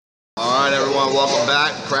right, everyone, welcome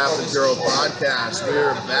back to Craft and Girls Podcast.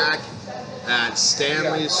 We're back at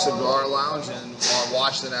Stanley's Cigar Lounge on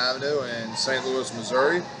Washington Avenue in St. Louis,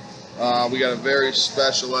 Missouri. We got a very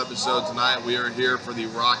special episode tonight. We are here for the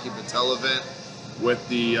Rocky Patel event with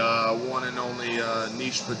the one and only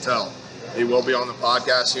Nish Patel. He will be on the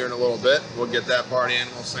podcast here in a little bit. We'll get that party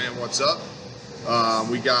animal saying what's up.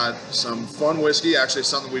 We got some fun whiskey, actually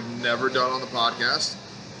something we've never done on the podcast.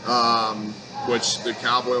 Which the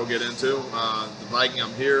Cowboy will get into. The Viking,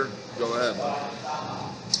 I'm here. Go ahead.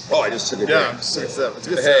 Oh, I just took a drink. Yeah, it's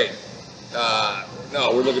good. Hey,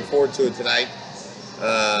 no, we're looking forward to it tonight.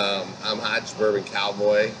 I'm Hodge Bourbon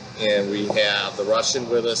Cowboy, and we have the Russian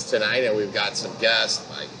with us tonight, and we've got some guests.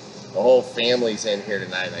 The whole family's in here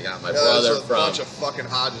tonight. I got my brother there's a from... bunch of fucking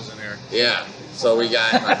Hodges in here. Yeah, so we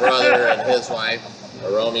got my brother and his wife,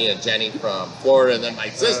 Romy and Jenny from Florida, and then my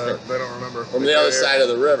sister. They don't remember. From the other side of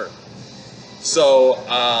the river. So,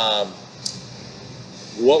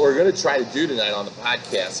 what we're going to try to do tonight on the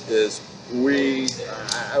podcast is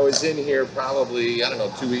I was in here probably,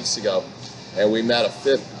 2 weeks ago, and we met a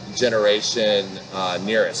fifth generation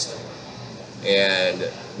Nearest.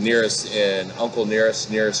 And Uncle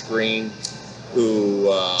Nearest Green, who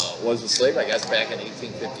was a slave, I guess, back in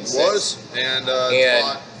 1856. Was, and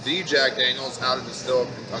taught the Jack Daniels how to distill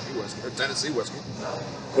Kentucky whiskey, or Tennessee whiskey.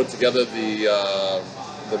 Put together the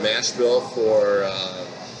mash bill for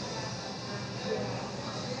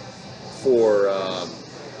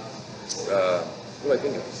what do I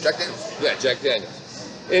think of? Jack Daniels. Yeah, Jack Daniels.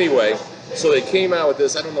 Anyway, so they came out with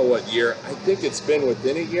this, I don't know what year, I think it's been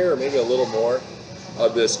within a year or maybe a little more,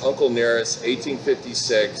 of this Uncle Nearest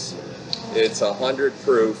 1856. It's 100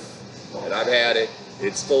 proof, and I've had it.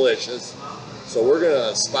 It's delicious. So we're going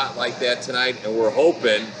to spotlight that tonight, and we're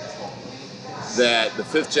hoping that the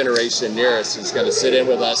fifth generation Nearest is going to sit in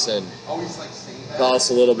with us and tell us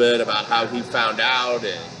a little bit about how he found out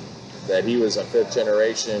and that he was a fifth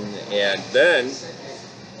generation. And then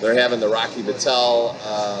they're having the Rocky Patel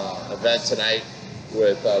event tonight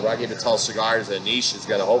with Rocky Patel Cigars, and Nish is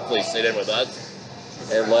going to hopefully sit in with us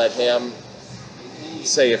and let him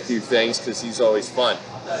say a few things because he's always fun.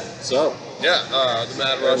 So yeah, the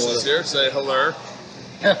Mad Rush is here. Say hello.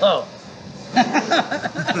 Hello.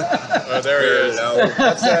 There he is.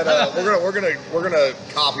 That's that. We're gonna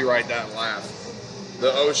copyright that laugh.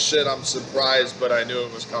 The oh shit, I'm surprised, but I knew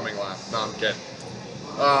it was coming laugh. No, I'm kidding.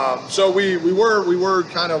 So we were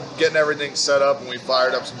kind of getting everything set up, and we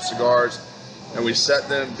fired up some cigars, and we set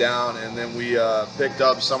them down, and then we picked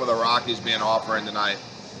up some of the Rockies being offered tonight.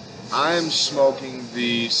 I'm smoking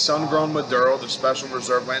the Sun-Grown Maduro, the Special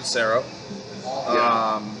Reserve Lancero.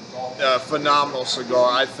 Phenomenal cigar.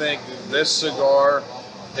 I think this cigar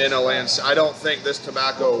in a Lancero, I don't think this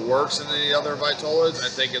tobacco works in any other Vitolas. I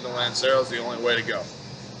think in the Lancero is the only way to go.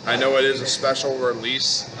 I know it is a special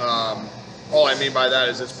release. All I mean by that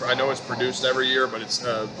is I know it's produced every year, but it's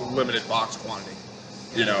a limited box quantity.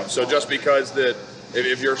 So just because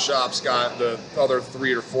if your shop's got the other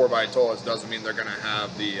 3 or 4 Vitolas doesn't mean they're going to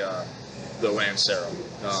have the Lancero.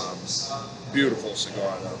 Beautiful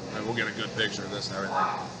cigar though, and we'll get a good picture of this and everything.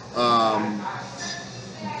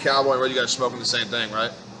 Cowboy, what you guys smoking the same thing,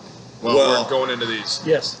 right? Well, we're going into these.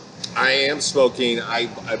 Yes. I am smoking, I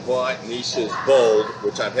bought Nish's Bold,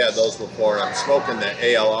 which I've had those before, and I'm smoking the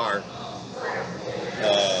ALR.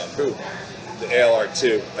 The ALR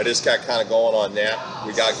 2. I just got kind of going on that.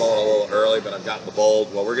 We got going a little early, but I've got the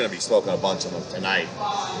Bold. Well, we're going to be smoking a bunch of them tonight.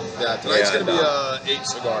 Yeah, tonight's going to be 8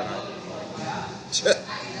 cigar night.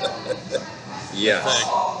 Yeah.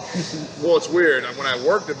 Well, it's weird. When I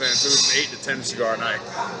worked events, it was an 8 to 10 cigar night.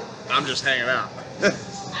 I'm just hanging out.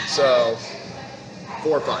 So,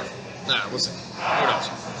 4 or 5. Nah, listen. Who knows?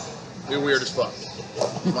 Be weird as fuck.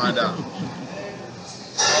 Find out.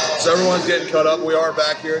 So everyone's getting cut up. We are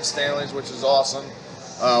back here at Stanley's, which is awesome.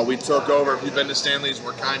 We took over. If you've been to Stanley's,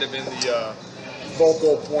 we're kind of in the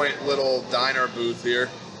focal point little diner booth here.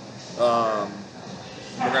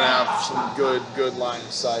 We're going to have some good line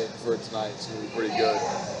of sight for tonight. It's going to be pretty good.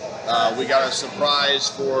 We got a surprise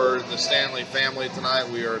for the Stanley family tonight.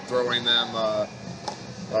 We are throwing them a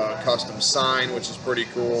custom sign, which is pretty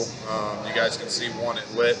cool. You guys can see one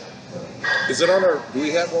at Lit. Is it on our, do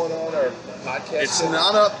we have one on our podcast? It's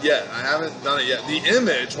not up yet. I haven't done it yet. The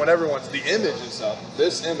image, the image is up.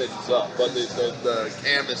 This image is up, but the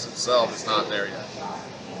canvas itself is not there yet.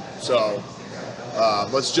 So,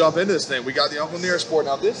 let's jump into this thing. We got the Uncle Nearest Sport.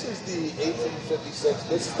 Now, this is the 1856.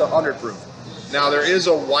 This is the 100 proof. Now, there is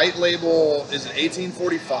a white label. Is it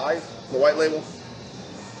 1845? The white label?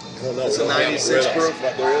 I don't know. It's a 96 proof.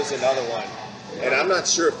 But there is another one. And I'm not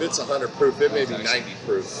sure if it's 100 proof. It may be 90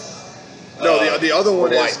 proof. No, the other one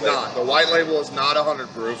the is white label. not. The white label is not 100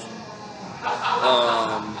 proof.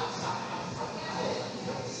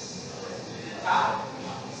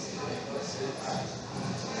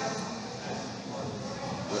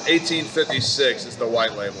 1856 is the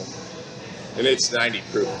white label. And it's 90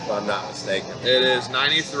 proof, if I'm not mistaken. It is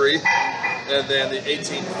 93, and then the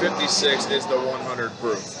 1856 is the 100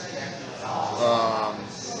 proof.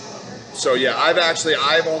 So yeah,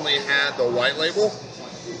 I've only had the white label.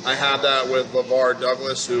 I have that with LeVar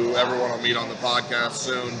Douglas, who everyone will meet on the podcast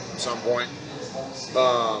soon at some point.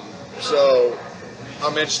 So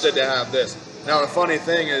I'm interested to have this. Now the funny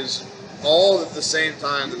thing is, all at the same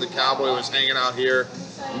time that the Cowboy was hanging out here,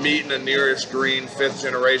 meeting a nearest green 5th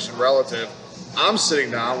generation relative, I'm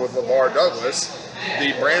sitting down with LeVar Douglas,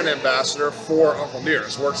 the brand ambassador for Uncle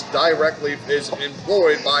Nearest, works directly, is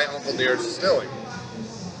employed by Uncle Nearest Distilling.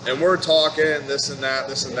 And we're talking this and that,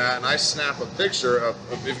 and I snap a picture of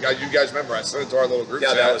if you guys remember, I sent it to our little group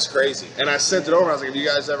chat. Yeah, that was crazy. And I sent it over, and I was like, have you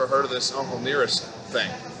guys ever heard of this Uncle Nearest thing?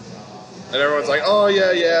 And everyone's like, oh,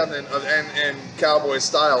 yeah. And then Cowboy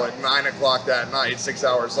style at 9 o'clock that night, 6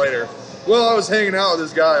 hours later, well, I was hanging out with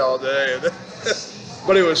this guy all day.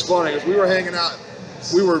 But it was funny because we were hanging out.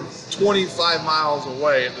 We were 25 miles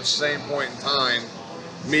away at the same point in time,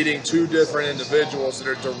 meeting 2 different individuals that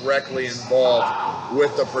are directly involved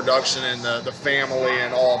with the production and the family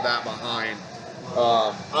and all of that behind.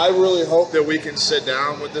 I really hope that we can sit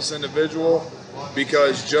down with this individual,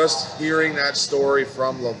 because just hearing that story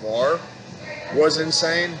from LeVar was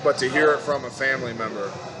insane, but to hear it from a family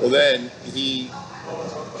member. Well, then he's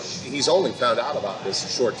only found out about this a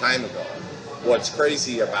short time ago. What's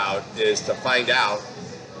crazy about is to find out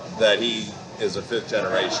that he is a 5th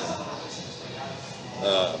generation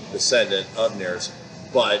descendant of Nearest,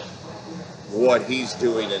 but what he's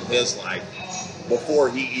doing in his life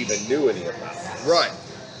before he even knew any about it. Right.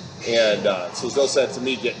 And so there's no sense to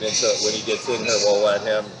me getting into it. When he gets in here, we'll let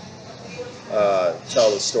him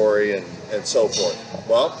tell the story and so forth.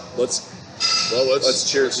 Well, let's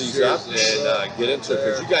cheers these up and get into it,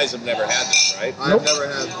 because you guys have never had this, right? I've never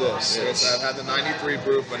had this. Yes, I've had the 93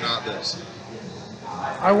 proof, but not this.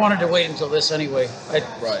 I wanted to wait until this anyway.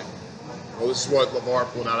 Right. Well, this is what LeVar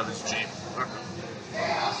pulled out of his Jeep.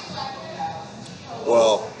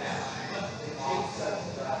 Well,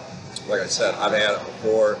 like I said, I've had it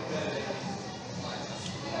before.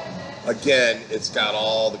 Again, it's got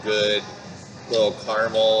all the good little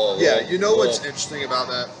caramel. Yeah, you know what's interesting about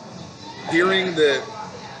that? Hearing the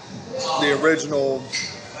original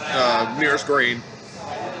Nearest Green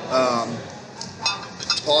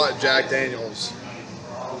taught Jack Daniels,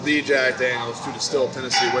 the Jack Daniels, to distill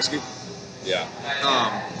Tennessee whiskey. Yeah.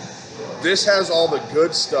 This has all the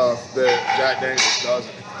good stuff that Jack Daniels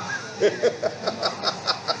doesn't.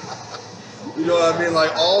 You know what I mean?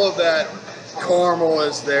 Like, all of that caramel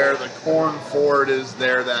is there, the corn forward is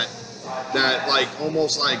there, that like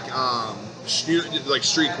almost like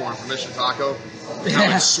street corn from Mission Taco.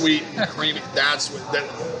 How it's sweet and creamy. That's what that.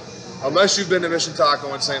 Unless you've been to Mission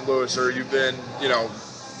Taco in St. Louis, or you've been,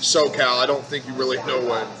 SoCal, I don't think you really know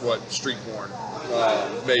what street corn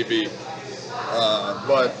may be.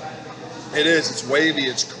 But it is. It's wavy.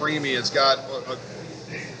 It's creamy. It's got.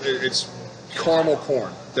 It's caramel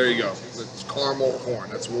corn. There you go. It's caramel corn.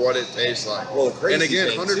 That's what it tastes like. Well, the crazy and again,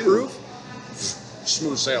 thing 100 too, proof.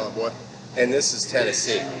 Smooth sailing, boy. And this is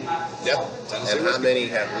Tennessee. Yep. Tennessee And how many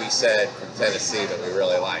have we said from Tennessee that we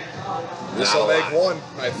really like? This Not will a make lot. one.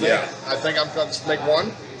 I think. Yeah. I think I'm going to make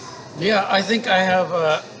one. Yeah, I think I have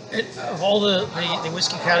of all the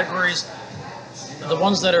whiskey categories, the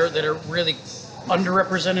ones that are really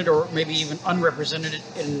underrepresented or maybe even unrepresented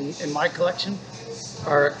in my collection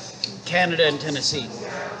are Canada and Tennessee.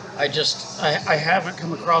 I haven't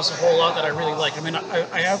come across a whole lot that I really like. I mean,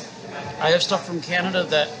 I have stuff from Canada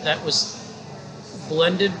that was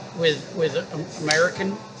blended with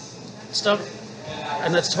American stuff,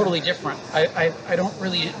 and that's totally different. I don't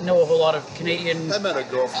really know a whole lot of Canadian. I met a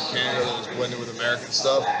girl from Canada that was blended with American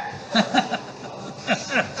stuff.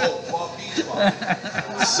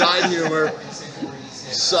 Side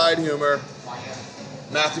humor.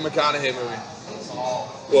 Matthew McConaughey movie.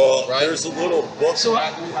 Well, Right. there's a little book. So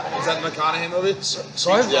Is that the McConaughey movie?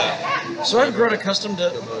 So I've grown accustomed to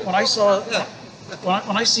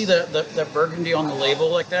when I see the Burgundy on the label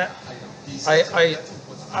like that,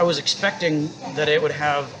 I was expecting that it would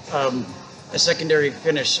have a secondary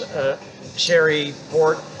finish, sherry,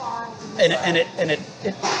 port, and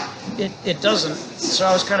it doesn't. So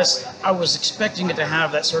I was expecting it to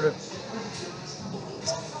have that sort of.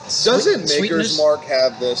 Doesn't Maker's sweetness. Mark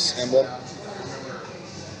have this emblem?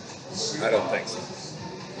 I don't think so.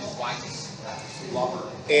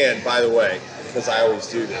 And by the way, because I always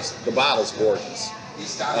do this, the bottle's gorgeous.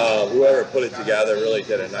 Whoever put it together really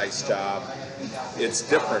did a nice job. It's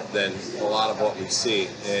different than a lot of what we see,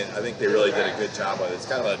 and I think they really did a good job with it. It's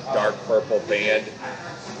kind of a dark purple band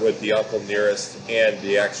with the Uncle Nearest and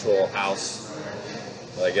the actual house.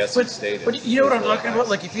 Well, I guess it stayed. But you know what I'm talking about?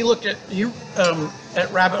 Like if you looked at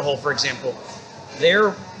at Rabbit Hole, for example,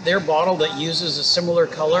 their bottle that uses a similar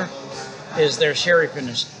color is their sherry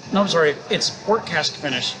finish. No, I'm sorry, it's port cask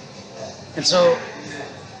finish. And so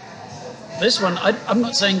this one, I'm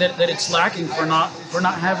not saying that it's lacking for not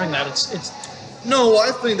having that. It's No,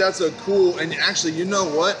 I think that's a cool, and actually, you know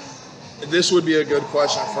what? This would be a good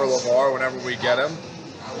question for LeVar whenever we get him.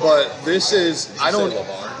 But this is,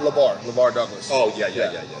 LeVar Douglas. Oh,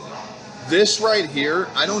 yeah. This right here,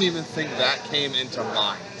 I don't even think that came into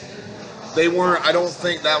mind. They weren't, I don't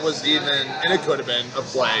think that was even, and it could have been a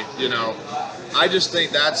play, you know. I just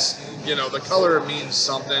think that's, you know, the color means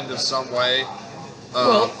something to some way.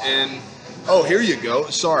 And, oh, here you go.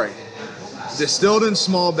 Sorry. Distilled in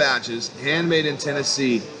small batches, handmade in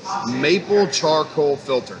Tennessee, maple charcoal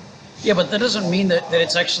filtered. Yeah, but that doesn't mean that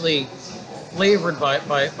it's actually flavored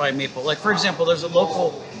by maple. Like for example, there's a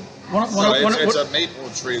local It's a maple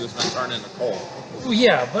tree that's been turned into coal.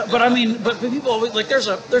 Yeah, but I mean, but people always like there's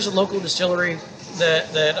a local distillery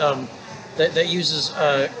that uses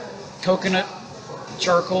coconut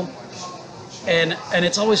charcoal, and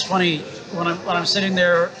it's always funny when I'm sitting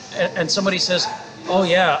there and somebody says, "Oh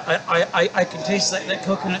yeah, I can taste that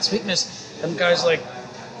coconut sweetness," and the guy's like,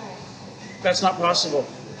 "That's not possible."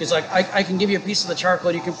 He's like, I can give you a piece of the charcoal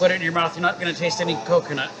and you can put it in your mouth. You're not going to taste any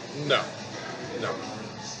coconut. No.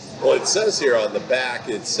 Well, it says here on the back,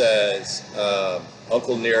 it says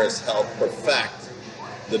Uncle Nearest helped perfect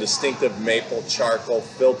the distinctive maple charcoal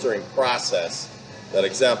filtering process that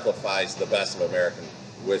exemplifies the best of American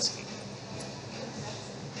whiskey.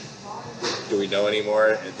 Do we know any more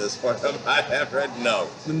at this point? I have read no.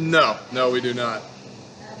 No, we do not.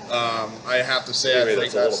 I have to say, Maybe I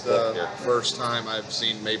think that's the here. first time I've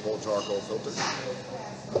seen maple charcoal filtered.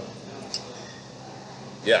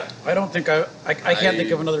 Yeah. I don't think I can't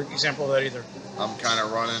think of another example of that either. I'm kind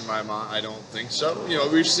of running my mind. I don't think so. You know,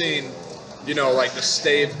 we've seen, you know, like the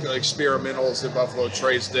stave experimentals that Buffalo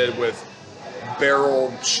Trace did with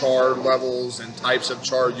barrel char levels and types of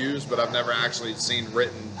char used, but I've never actually seen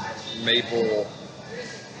written maple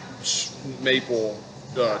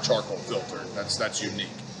charcoal filtered. That's unique.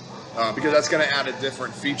 Because that's going to add a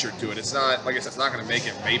different feature to it. It's not, like I said, it's not going to make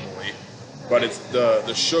it mapley, but it's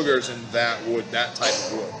the sugars in that wood, that type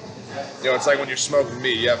of wood. You know, it's like when you're smoking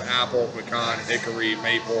meat, you have apple, pecan, hickory,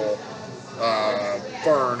 maple,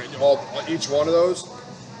 fern. Each one of those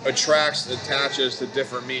attaches to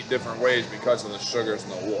different meat different ways because of the sugars in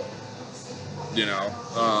the wood. You know.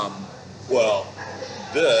 Well,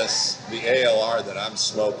 the ALR that I'm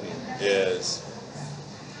smoking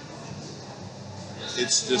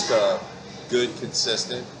it's just a good,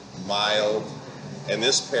 consistent, mild, and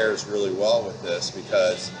this pairs really well with this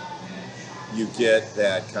because you get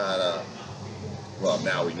that kind of, well,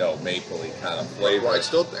 now we know mapley kind of flavor. Well, I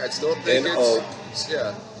still think and oak.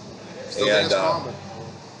 Yeah. Still think it's common.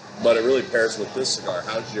 But it really pairs with this cigar.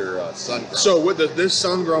 How's your sun grown? So with this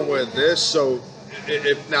sun grown with this, so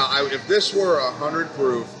if this were 100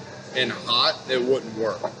 proof and hot, it wouldn't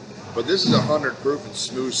work. But this is 100 proof and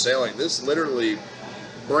smooth sailing. This literally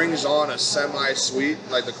brings on a semi-sweet,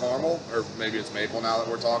 like the caramel, or maybe it's maple now that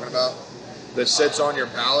we're talking about, that sits on your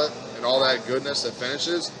palate and all that goodness that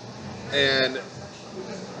finishes. And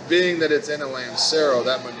being that it's in a Lancero,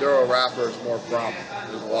 that Maduro wrapper is more prominent.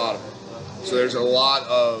 There's a lot of it. So there's a lot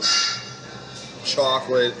of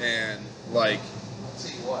chocolate and like,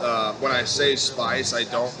 when I say spice, I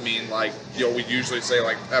don't mean like, you know, we usually say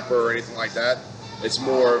like pepper or anything like that. It's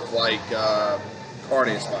more of like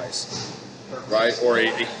carne spice, right? Or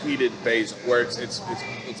a heated basil, where it's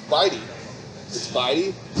bitey. It's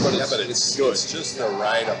bitey, but it's good. It's just the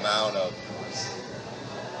right amount of.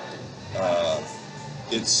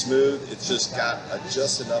 It's smooth. It's just got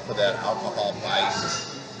just enough of that alcohol bite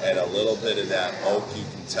and a little bit of that oak. You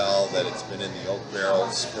can tell that it's been in the oak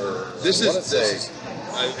barrels for.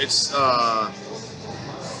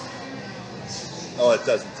 Oh, it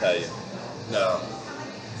doesn't tell you. No.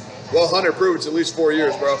 Well, 100 proof, it's at least 4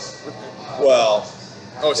 years, bro. Well,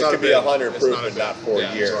 it's it not could be 100 proof and not 4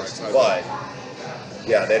 yeah, years. it's not But,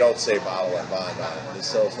 yeah, they don't say bottle and bond on it. It's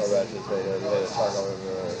so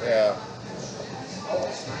yeah.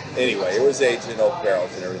 Anyway, it was aged in oak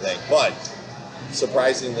barrels and everything. But,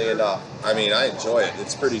 surprisingly enough, I mean, I enjoy it.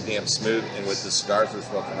 It's pretty damn smooth. And with the cigars we're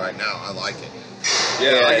smoking right now, I like it. Yeah,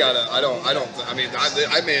 And- I mean,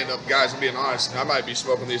 I may end up, guys, I'm being honest, I might be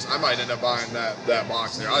smoking these, I might end up buying that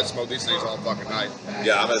box there. I'd smoke these things all fucking night.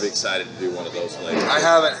 Yeah, I'm gonna be excited to do one of those later. I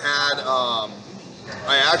haven't had,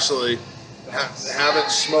 I actually haven't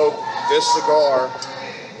smoked this cigar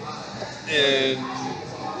in,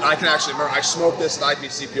 I can actually remember, I smoked this at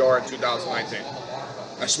IPCPR in 2019.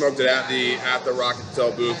 I smoked it at the Rock and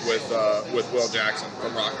Tell booth with Will Jackson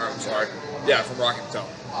from Rock, or, I'm sorry, yeah, from Rock and Tell.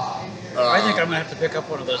 I think I'm gonna have to pick up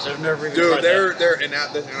one of those. I've never even Dude, tried that.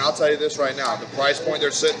 and I'll tell you this right now: the price point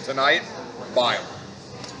they're sitting tonight, buy them.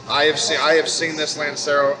 I have seen this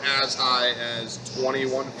Lancero as high as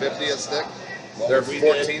 $21.50 a stick. They're we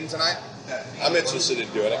 14 tonight. I'm interested in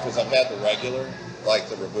doing it because I've had the regular, like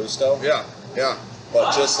the Robusto. Yeah, yeah.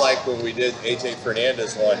 But just like when we did AJ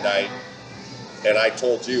Fernandez one night, and I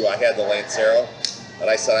told you I had the Lancero, and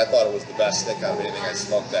I said I thought it was the best stick out of anything I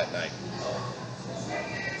smoked that night.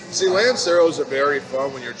 See, Lanceros are very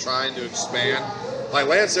fun when you're trying to expand. Like,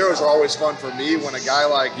 Lanceros are always fun for me when a guy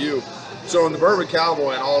like you. So in the Bourbon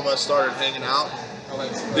Cowboy and all of us started hanging out,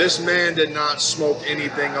 this man did not smoke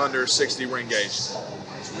anything under 60 ring gauge.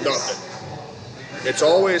 Nothing. It's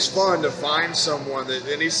always fun to find someone that,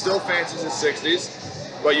 and he still fancies his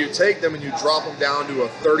 60s, but you take them and you drop them down to a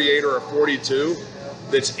 38 or a 42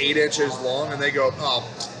 that's 8 inches long, and they go, oh,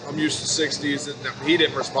 I'm used to 60s. No, he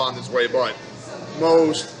didn't respond this way, but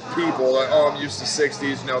most people, like, oh, I'm used to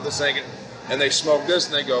 60s, no, this ain't it. And they smoke this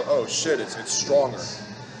and they go, oh shit, it's stronger.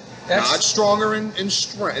 Not stronger in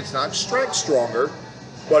strength. It's not strength stronger,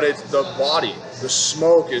 but it's the body. The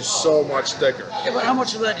smoke is so much thicker. Yeah, but how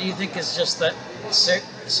much of that do you think is just that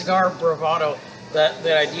cigar bravado, that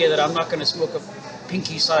idea that I'm not going to smoke a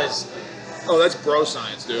pinky size? Oh, that's bro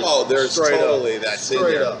science, dude. Oh, there's Straight totally up. that's in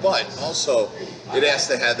Straight there. up. But also, it has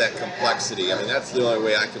to have that complexity. I mean, that's the only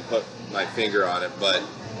way I can put my finger on it. But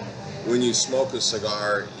when you smoke a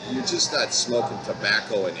cigar, you're just not smoking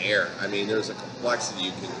tobacco and air. I mean, there's a complexity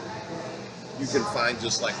you can find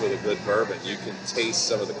just like with a good bourbon. You can taste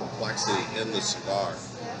some of the complexity in the cigar.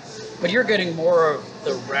 But you're getting more of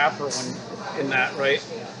the wrapper when in that, right?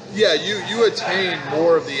 Yeah, you attain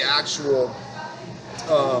more of the actual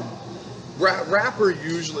wrapper.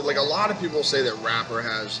 Usually, like, a lot of people say that wrapper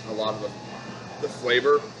has a lot of the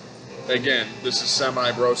flavor. Again, this is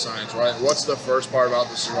semi-bro science, right? What's the first part about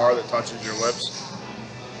the cigar that touches your lips?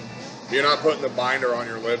 You're not putting the binder on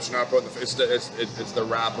your lips. You're not putting it's the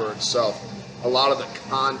wrapper itself. A lot of the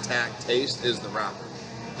contact taste is the wrapper.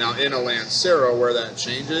 Now, in a Lancero, where that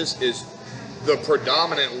changes is the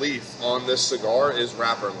predominant leaf on this cigar is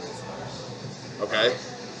wrapper leaf. Okay?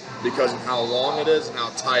 Because of how long it is and how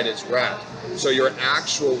tight it's wrapped. So you're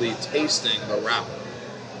actually tasting the wrapper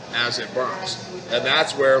as it burns. And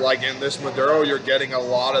that's where, like in this Maduro, you're getting a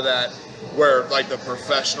lot of that, where like the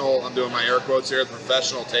professional, I'm doing my air quotes here,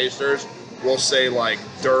 professional tasters will say like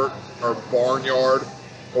dirt or barnyard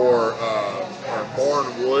or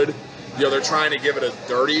barn wood. You know, they're trying to give it a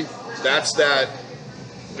dirty. That's that,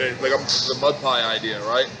 like the mud pie idea,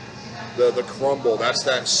 right? The crumble, that's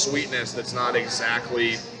that sweetness that's not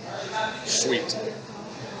exactly sweet.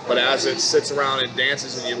 But as it sits around and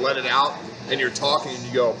dances and you let it out and you're talking and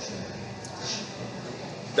you go,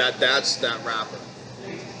 that's that wrapper.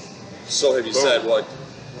 So have you Boom. said what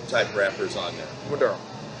type of wrapper's on there? Maduro.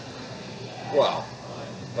 Well,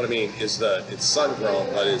 what I mean is it's sun grown,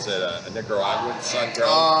 but is it a Nicaraguan sun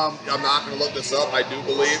grown? I'm not going to look this up. I do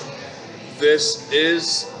believe this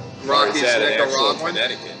is Or Rocky's is that an actual Nicaraguan.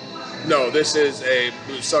 Connecticut? No, this is a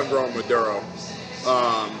sun-grown Maduro.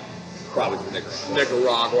 Probably from Nicaragua.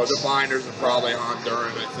 Nicaragua. The binders are probably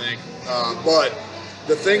Honduran, I think. But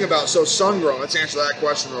the thing about, so sun-grown, let's answer that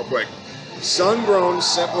question real quick. Sun-grown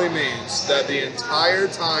simply means that the entire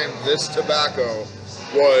time this tobacco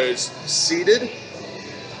was seeded,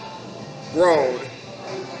 grown,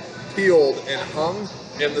 peeled, and hung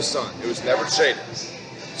in the sun. It was never shaded.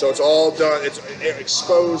 So it's all done, it's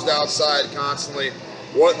exposed outside constantly.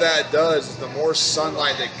 What that does is the more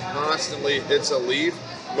sunlight that constantly hits a leaf,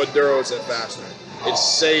 Maduros it faster. It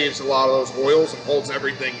saves a lot of those oils and holds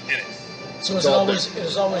everything in it. So is it always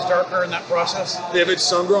darker in that process? If it's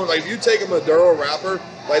sun grown, like if you take a Maduro wrapper,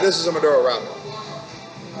 like this is a Maduro wrapper.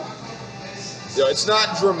 You know, it's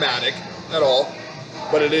not dramatic at all,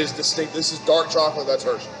 but it is distinct. This is dark chocolate, that's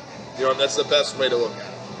Hershey. You know, that's the best way to look at it.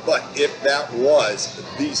 But if that was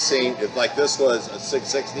the same, if like this was a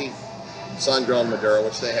 660 sun-grown Maduro,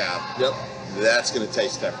 which they have, Yep. that's going to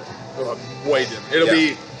taste different. Way different. It'll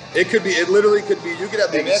be, it literally could be, you could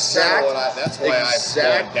have the And that's kind exact, of what that's why I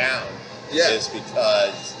exact- went down. Yeah. Is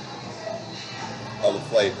because of the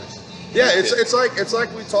flavors. yeah, it's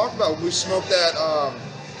like we talked about when we smoked that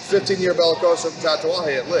 15-year Bellicoso from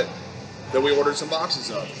Tatuaje at Lit that we ordered some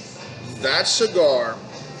boxes of. That cigar,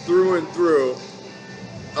 through and through,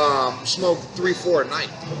 smoked 3-4 at night.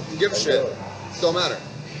 Don't give a shit. Don't matter.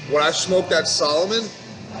 When I smoked that Solomon,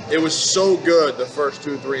 it was so good the first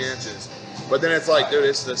 2-3 inches. But then it's like, dude,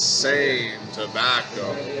 it's the same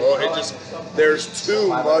tobacco. Well, it just, there's too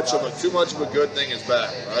much of a good thing is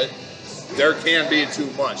bad, right? There can be too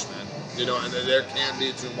much, man. You know, and there can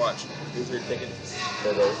be too much. Here's your ticket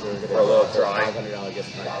for those who are going to For a little drawing. $500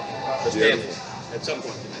 gift card. For Beautiful. Stanley, at some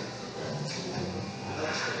point tonight.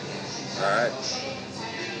 All right.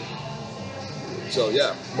 So,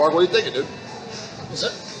 yeah. Mark, what are you thinking, dude? Is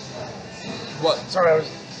it? What? Sorry, I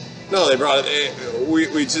was. No, they brought it.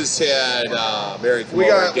 We just had Mary come We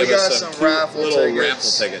over got- and give we us got some some cute raffle little tickets.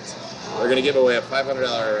 raffle tickets. We're gonna give away a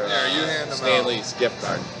 $500 Yeah, you hand them Stanley's gift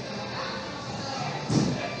card.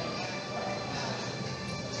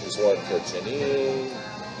 There's one for Janine.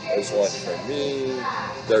 There's one for me.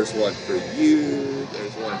 There's one for you.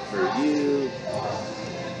 There's one for you.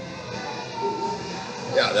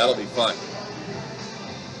 Yeah, that'll be fun.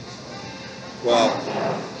 Well,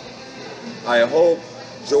 I hope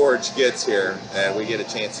George gets here and we get a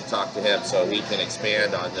chance to talk to him so he can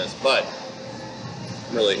expand on this, but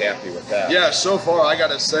I'm really happy with that. Yeah, so far, I got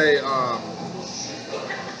to say,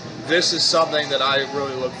 this is something that I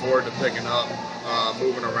really look forward to picking up,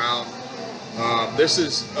 moving around. This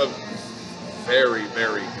is a very,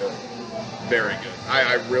 very good. Very good.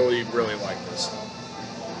 I really, really like this.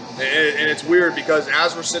 And it's weird because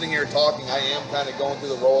as we're sitting here talking, I am kind of going through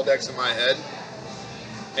the Rolodex in my head.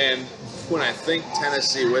 And when I think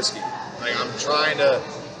Tennessee whiskey, like I'm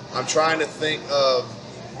trying to think of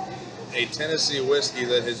a Tennessee whiskey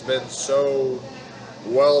that has been so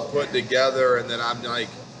well put together, and then I'm like,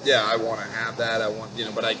 yeah, I want to have that. I want, you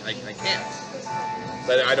know, but I can't.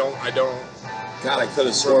 But I don't. God, I could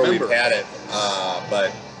have sworn we've Remember. had it,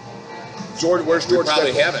 but George, where's we George?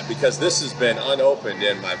 probably Stephan? haven't because this has been unopened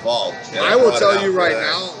in my vault. and I will brought it tell out you right for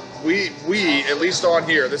that. now, we at least on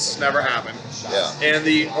here, this has never happened. Yeah. And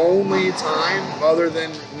the only time other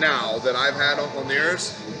than now that I've had Uncle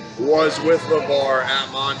Nearest was with LeVar at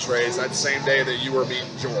Montrese that same day that you were meeting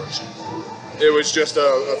George. It was just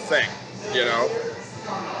a thing, you know?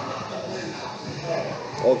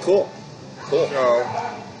 Well, cool. Cool.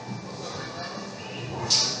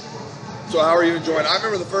 So how are you enjoying it? I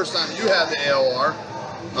remember the first time you had the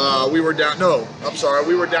ALR. We were down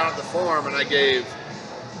at the farm and I gave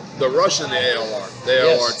the Russian the ALR. The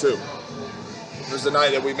ALR too. It was the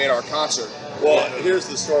night that we made our concert. Well, here's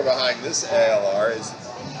the story behind this ALR is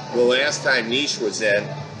the last time Niche was in,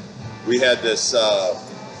 we had this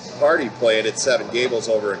party planned at Seven Gables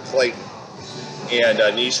over in Clayton. And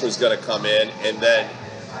Niche was going to come in, and then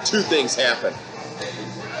two things happened.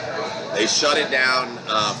 They shut it down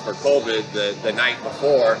for COVID the night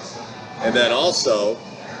before, and then also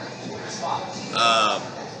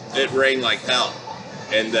it rained like hell,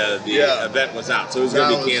 and the event was out. So it was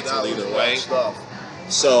going to be canceled either way.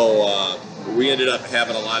 So we ended up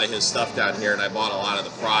having a lot of his stuff down here, and I bought a lot of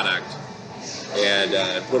the product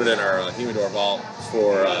and put it in our humidor vault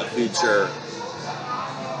for future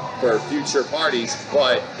parties.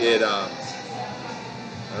 But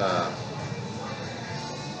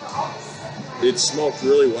it smoked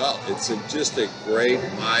really well. It's just a great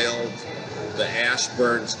mild. The ash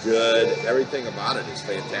burns good. Everything about it is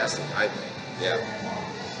fantastic, I think.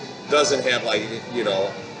 Yeah. Doesn't have like you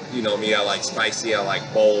know me. I like spicy. I like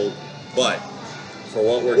bold. But for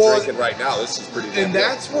what we're drinking right now, this is pretty damn And good.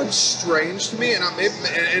 that's what's strange to me.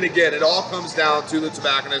 And again, it all comes down to the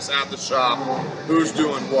tobacconist at the shop, who's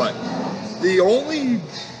doing what. The only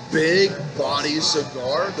big body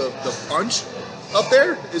cigar, the punch up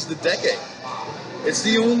there, is the Decade. It's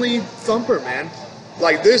the only thumper, man.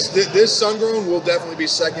 Like this Sungrown will definitely be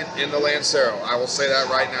second in the Lancero. I will say that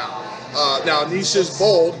right now. Now Niche is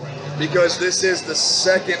bold because this is the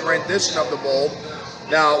second rendition of the bold.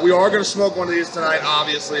 Now we are going to smoke one of these tonight,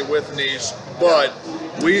 obviously with Niche, but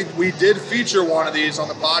we did feature one of these on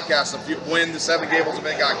the podcast when the Seven Gables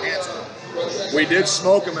event got canceled. We did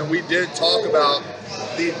smoke them, and we did talk about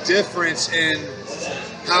the difference in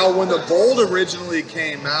how when the bold originally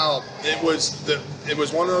came out, it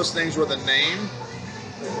was one of those things where the name,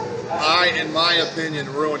 in my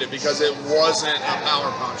opinion, ruined it because it wasn't a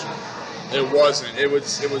power puncher. It wasn't. It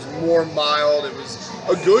was more mild. It was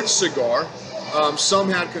a good cigar. Some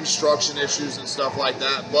had construction issues and stuff like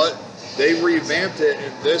that, but they revamped it,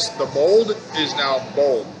 and the bold is now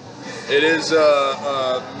bold. It is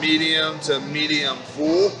a medium to medium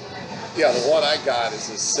full. Yeah, the one I got is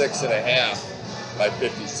a 6.5 by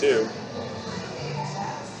 52.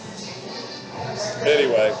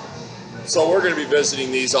 Anyway, so we're going to be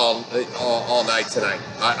visiting these all night tonight.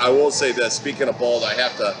 I will say this, speaking of bold, I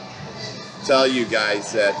have to tell you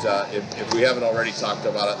guys that if we haven't already talked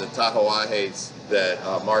about it, the Tahoajes that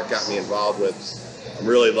Mark got me involved with, I'm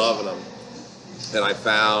really loving them. And I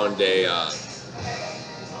found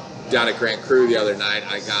down at Grand Cru the other night,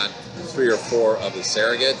 I got 3 or 4 of the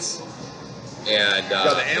surrogates and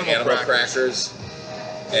the animal crackers.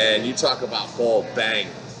 And you talk about bold, bang.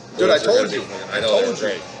 Dude, Those I are told gonna you. be- I I know, told they were you.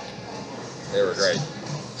 great. They were great.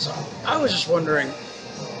 So I was just wondering,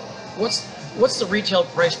 what's the retail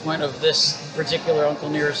price point of this particular Uncle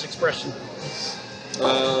Nearest expression?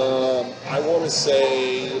 I want to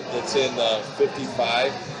say it's in the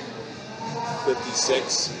 55,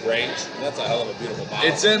 56 range. That's a hell of a beautiful bottle.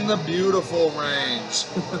 It's in the beautiful range.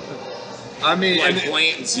 I mean, like and-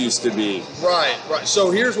 Blanton's used to be. Right. So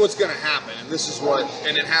here's what's going to happen, and this is what,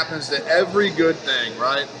 and it happens to every good thing,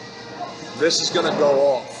 right? This is going to go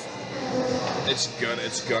off.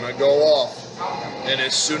 It's gonna go off, and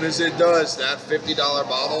as soon as it does, that $50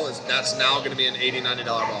 bottle that's now going to be an $80, $90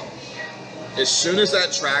 bottle. As soon as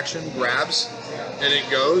that traction grabs and it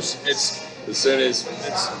goes, it's As soon as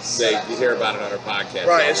you hear about it on our podcast.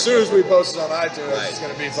 right. As soon as we post it on iTunes, Right. it's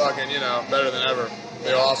going to be fucking better than ever.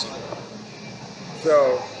 Be awesome.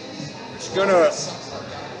 So it's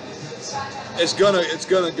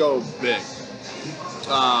gonna go big,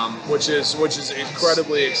 which is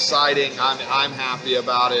incredibly exciting. I'm happy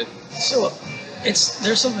about it. So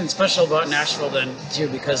there's something special about Nashville then too,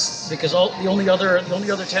 because the only other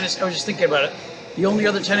Tennessee, I was just thinking about it, the only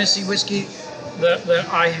other Tennessee whiskey that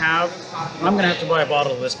I have, I'm gonna have to buy a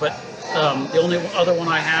bottle of this, but the only other one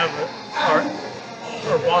I have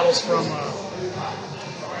are bottles from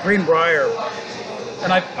Greenbrier,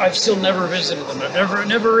 and I've still never visited them. I've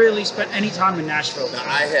never really spent any time in Nashville. Now,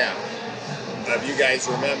 I have. If you guys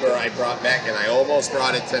remember, I brought back, and I almost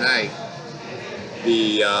brought it tonight,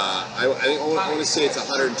 the, I want to say it's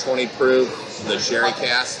 120 proof, the sherry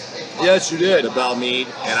cask, Yes, you did. the Belle Meade,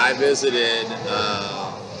 and I visited,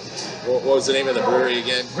 what was the name of the brewery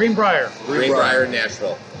again? Greenbrier. Greenbrier in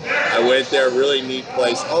Nashville. I went there, really neat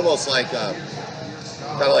place, almost like kind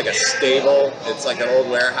of like a stable. It's like an old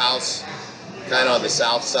warehouse, kind of on the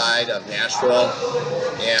south side of Nashville,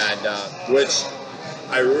 and which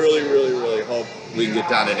I really, really, really hope we can get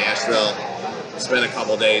down to Nashville, spend a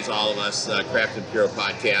couple days, all of us, Craft and Pure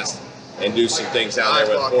podcast, and do some things down there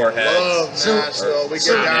with fucking four heads. love So- Nashville. We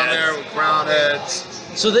so- get down there with crown heads.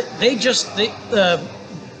 So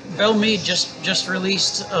Belle Meade just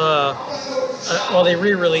released, they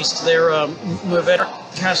re-released their Mourvedre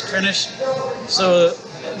cask finish. So,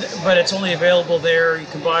 but it's only available there. You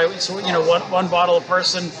can buy one bottle a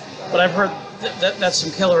person. But I've heard that's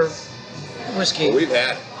some killer whiskey. Well, we've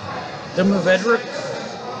had. The Mourvedre.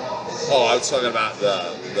 Oh, I was talking about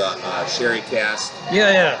the sherry cask,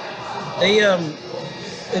 Yeah. They and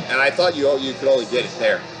I thought you could only get it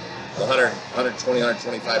there. The 120,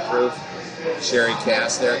 125 proof sherry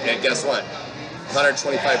cask there, and guess what?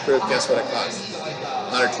 125 proof. Guess what it costs?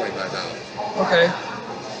 $125. okay.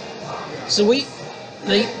 So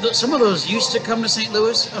some of those used to come to St.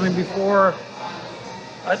 Louis. I mean, before.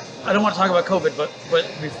 I don't want to talk about COVID, but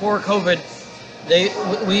before COVID,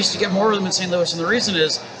 we used to get more of them in St. Louis, and the reason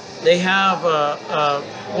is they have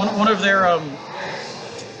one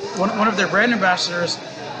of their brand ambassadors.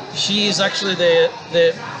 She's actually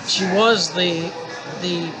she was the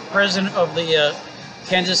president of the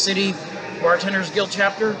Kansas City Bartenders Guild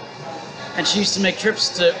chapter, and she used to make trips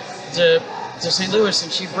to St. Louis,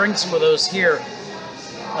 and she'd bring some of those here.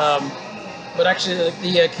 But actually,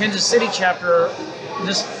 the Kansas City chapter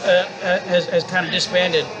has kind of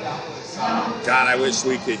disbanded. God, I wish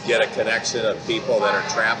we could get a connection of people that are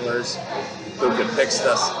travelers who can pick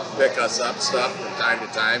us up stuff from time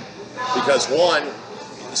to time. Because one,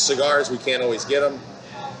 cigars, we can't always get them.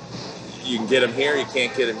 You can get them here, you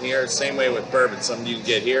can't get them here. Same way with bourbon. Some you can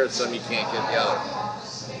get here, some you can't get the other.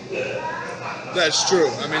 That's true.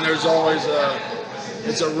 I mean, there's always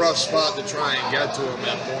it's a rough spot to try and get to them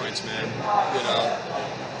at points, man.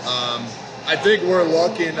 I think we're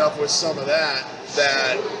lucky enough with some of that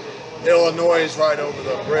Illinois is right over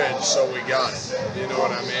the bridge, so we got it. You know what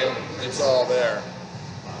I mean? It's all there.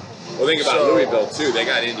 Well, think about So- Louisville too. They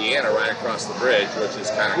got Indiana right across the bridge, which is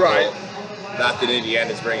kind of Right. cool. Not that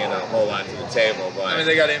Indiana's bringing a whole lot to the table, but I mean,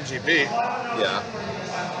 they got MGP, yeah.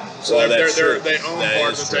 so Well, they that's true. own That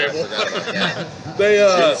part is of the true. I table. forgot about that. They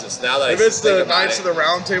Jesus, now that I if it's think the about Knights it. of the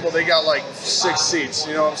Round Table, they got like 6 seats.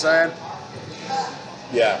 You know what I'm saying?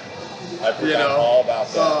 Yeah, I forgot You know, all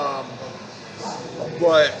about that.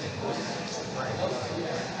 But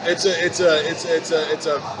it's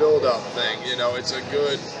a build up thing. You know, it's a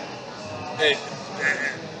good. It,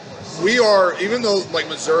 we are, even though like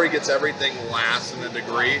Missouri gets everything last in a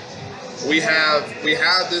degree, we have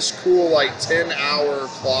this cool like 10-hour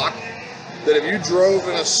clock that if you drove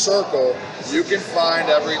in a circle, you can find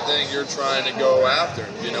everything you're trying to go after.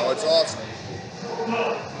 You know, it's awesome.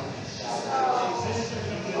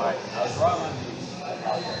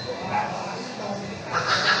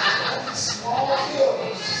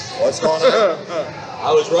 What's going on?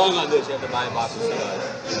 I was wrong on this. You have to buy a box of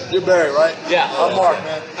cigars. You're Barry, right? Yeah. I'm Mark,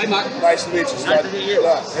 man. Hi, Mark. Nice to meet you. Nice to meet you.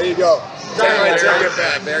 Yeah, there you go. Barry, Take it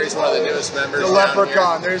back. Barry's one of the newest members. The down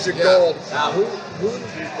leprechaun. here. There's your Yeah. gold. Now, who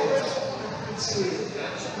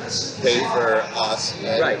Paid for us.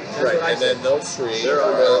 And, Right, that's right. what I And said. then those three They're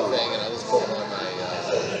are all- the thing, and I'll just put them on my.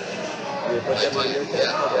 you put them on your Yeah,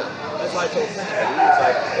 tab? yeah. That's why I told Pat. He was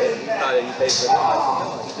like, hey, you thought that you paid for them. I said,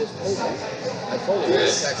 no, he just told me. I told him. Yeah, I I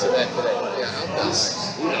texted that today. Yeah, I'm done.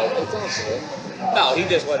 You know, it's awesome. No, he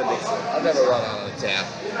just wanted to make sure. I've never run out on a tap.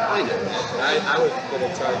 I know. I was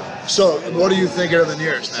going to charge. So, what are you thinking of the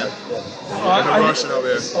nearest, man? The Russian over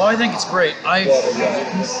here. Oh, I think it's great. Well,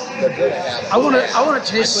 they're good to have. I want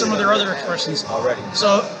to taste some of their other expressions Already.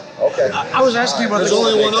 So Okay. I was asking you about There's the.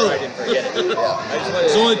 only one I other. didn't forget it. Yeah. I just wanted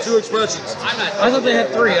There's to- only two expressions. I'm not. I thought they had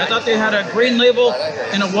three. I thought they had a green label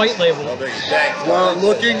and a white label. Well,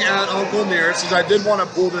 looking at Uncle Nearest, since I did want to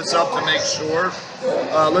pull this up to make sure.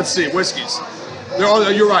 Let's see, whiskeys.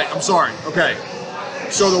 You're right. I'm sorry. Okay.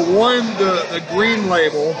 So the green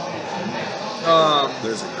label.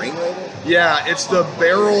 There's a green label? Yeah, it's the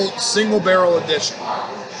single barrel edition.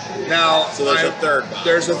 Now, So there's a third bottle.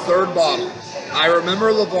 There's a third bottle. I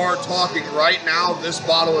remember LeVar talking. Right now, this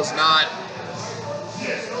bottle is not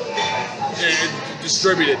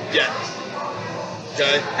distributed yet.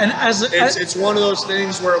 Okay. And It's one of those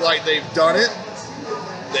things where like they've done it,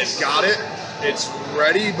 they've got it, it's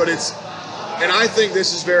ready, but and I think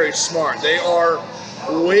this is very smart. They are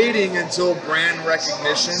waiting until brand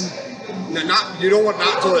recognition. You don't want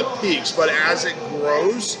not until it peaks, but as it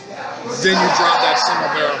grows, then you drop that single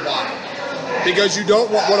barrel bottle. Because you don't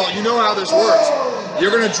want you know how this works.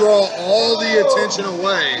 You're going to draw all the attention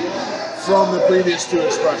away from the previous two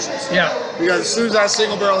expressions. yeah. Because as soon as that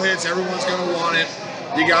single barrel hits, everyone's going to want it.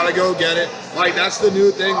 You got to go get it. Like, that's the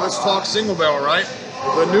new thing. Let's talk single barrel, right?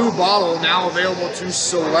 The new bottle now available to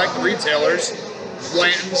select retailers,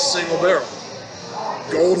 Blanton's single barrel.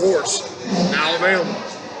 Gold Horse, now available.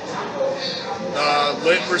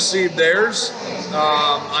 Lit received theirs.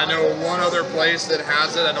 I know one other place that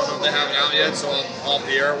has it. I don't know if they have it out yet, so off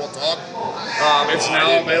the air we'll talk. It's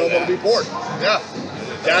now available to be poured. Yeah.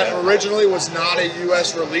 That originally was not a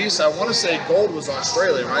U.S. release. I want to say Gold was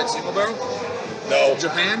Australia, right? Single barrel? No.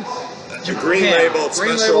 Japan? The green Japan. label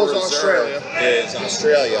Green special label's reserve is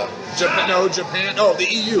Australia. Japan. Oh, the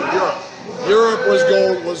EU, Europe. Europe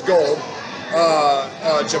was gold.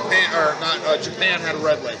 Japan had a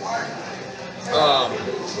red label.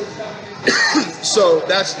 So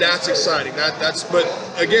that's exciting.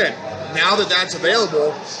 But again, now that that's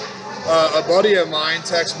available, a buddy of mine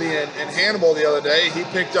texted me in Hannibal the other day. He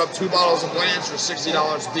picked up 2 bottles of Blanton's for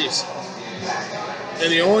 $60 a piece.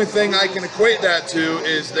 And the only thing I can equate that to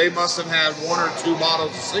is they must have had 1 or 2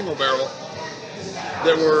 bottles of single barrel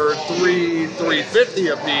that were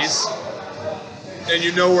 $3.50 a piece, and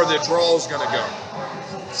you know where the draw is going to go.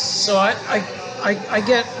 So I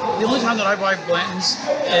get the only time that I buy Blanton's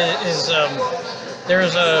is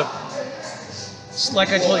there's a, like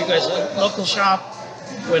I told you guys, a local shop.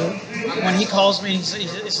 When he calls me, he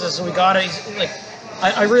says, "So we got it." He's like,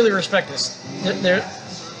 I really respect this. They're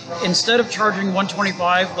instead of charging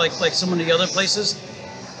 $125 like some of the other places,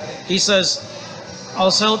 he says,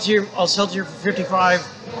 I'll sell it to you for $55,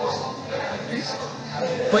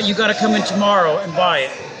 but you got to come in tomorrow and buy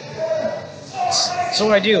it.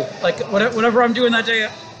 So I do. Like whatever I'm doing that day,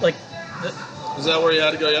 like. Is that where you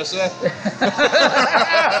had to go yesterday?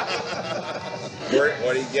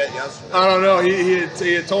 What did he get yesterday? I don't know.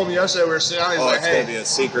 He had told me yesterday we were sitting down. He's like, It's hey, going to be a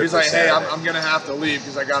secret. he's for like, hey, Saturday. I'm gonna have to leave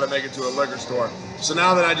because I got to make it to a liquor store. So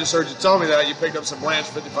now that I just heard you tell me that, you picked up some Blanche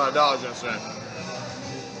for $55 yesterday.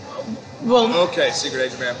 Well, Okay, secret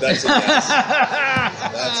agent man. That's a yes.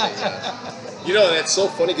 That's a yes. You know, that's so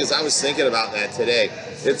funny because I was thinking about that today.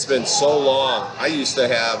 It's been so long. I used to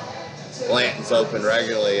have Blanton's open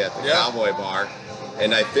regularly at the Yeah. Cowboy Bar,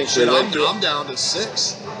 and I think Shit, we went I'm down to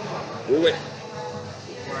 6. We went.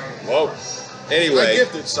 Whoa. I Anyway,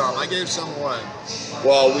 gifted some. I gave some away.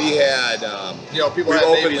 well, we had People we had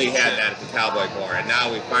openly babies. had that at the Cowboy Bar, and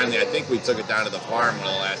now we finally. I think we took it down to the farm one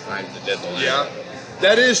of the last times it did the land. Yeah,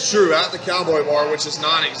 that is true. At the Cowboy Bar, which is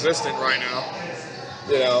non-existent right now.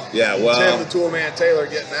 You know. Yeah, well- Tim the Toolman Taylor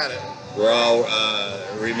getting at it. We're all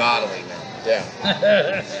remodeling now. Yeah.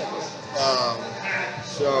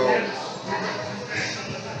 So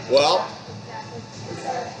Well,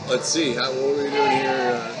 let's see. What are we doing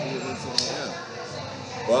here?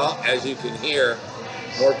 Well, as you can hear,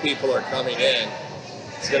 more people are coming in.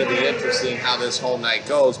 It's going to be interesting how this whole night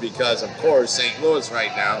goes because, of course, St. Louis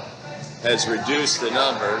right now has reduced the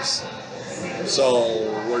numbers.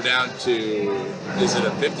 So we're down to, is it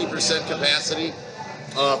a 50% capacity?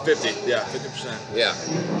 50, yeah, 50%. Yeah.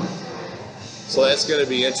 So that's going to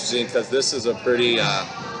be interesting because this is a pretty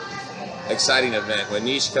exciting event. When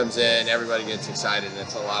Niche comes in, everybody gets excited, and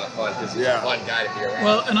it's a lot of fun because he's a fun guy to be around.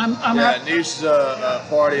 Well, and I'm Yeah, happy. Niche's a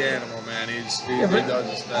party animal, man. He does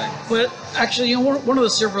his thing. But actually, you know, one of the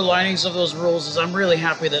silver linings of those rules is I'm really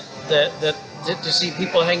happy that to see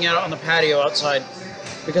people hanging out on the patio outside,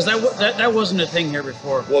 because that wasn't a thing here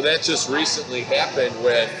before. Well, that just recently happened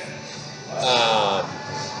with, am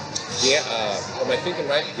I thinking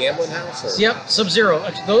right? Gambling House? Or? Yep, Sub-Zero.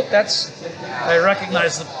 That's I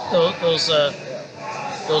recognize those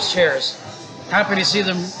chairs. Happy to see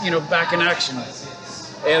them, you know, back in action.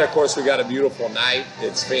 And of course, we got a beautiful night.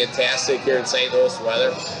 It's fantastic here in St. Louis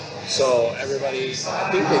weather. So everybody,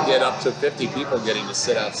 I think they get up to 50 people getting to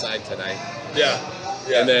sit outside tonight. Yeah.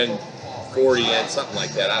 And then 40 in, something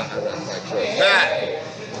like that. I'm not quite sure.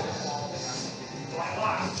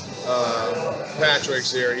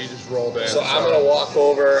 Patrick's here. He just rolled in. So I'm going to walk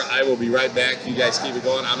over. I will be right back. You guys keep it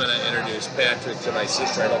going. I'm going to introduce Patrick to my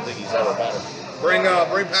sister. I don't think he's ever met him. Bring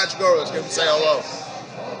Patrick over. Let's get him to say hello.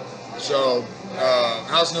 So,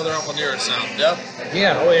 how's another Uncle Nearest sound? Yeah?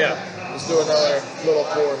 Yeah, oh yeah. Let's do another little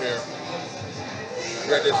pour here.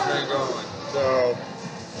 Get this thing going. So,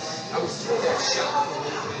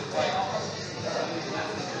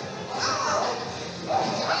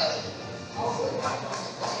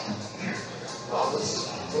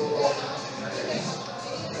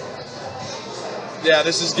 yeah,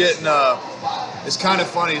 this is getting, it's kind of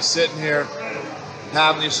funny sitting here,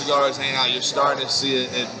 having these cigars hanging out. You're starting to see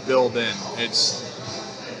it build in.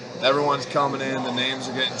 Everyone's coming in, the names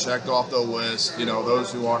are getting checked off the list. You know,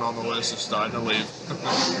 those who aren't on the list are starting to leave.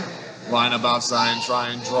 Line up outside and try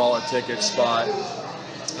and draw a ticket spot.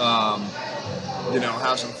 You know,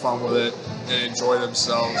 have some fun with it and enjoy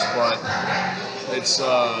themselves. But it's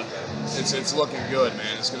looking good,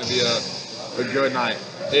 man. It's going to be a good night.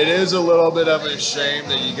 It is a little bit of a shame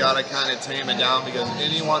that you got to kind of tame it down because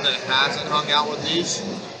anyone that hasn't hung out with these,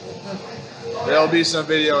 there'll be some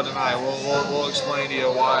video tonight. We'll explain to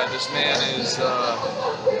you why this man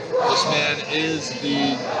is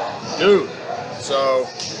the dude. So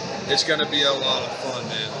it's going to be a lot of fun,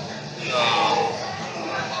 man.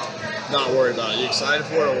 Not worried about it. You excited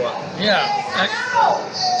for it or what? Yeah.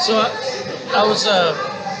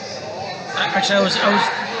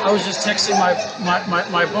 I was just texting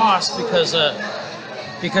my boss because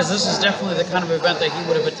this is definitely the kind of event that he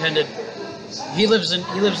would have attended. He lives in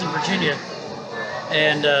Virginia,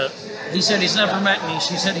 and he said he's never met me.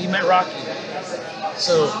 He said he met Rocky.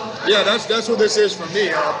 So yeah, that's what this is for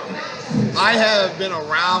me. I have been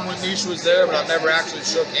around when Niche was there, but I've never actually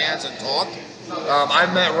shook hands and talked.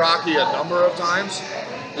 I've met Rocky a number of times.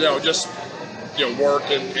 You know, just work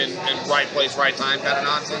and right place, right time kind of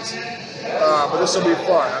nonsense. But this will be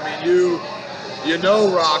fun. I mean, you know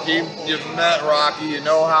Rocky, you've met Rocky, you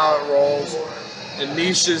know how it rolls. And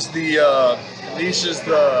Niche is the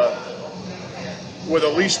where the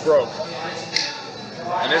leash broke,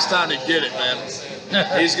 and it's time to get it, man.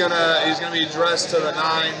 He's gonna be dressed to the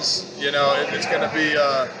nines. You know, it's gonna be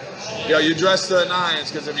you dress to the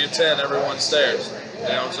nines because if you're 10, everyone stares. You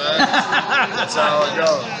know what I'm saying? That's how it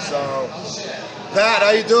goes. So, Pat,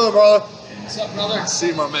 how you doing, brother? What's up, brother?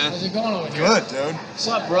 See, my man. How's it going over here? Good, dude. What's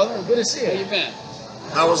up, brother? Good to see you. How you been?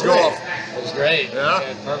 How was golf? It was great. Yeah? We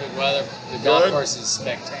had perfect weather. The golf Good? course is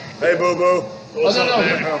spectacular. Hey, boo boo. Oh, no.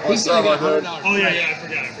 He's up, gonna get dude? $100. Oh, yeah, I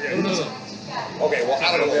forgot. Okay, well, I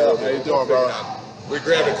don't know. How you doing, brother? We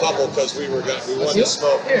grabbed a couple because we wanted to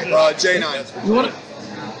smoke. here, J9. you want to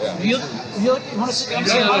you want to sit down?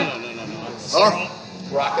 No. Huh?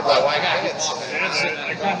 Rocking my white tickets. I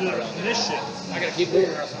can't do this shit. I gotta keep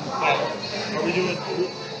moving. Are we doing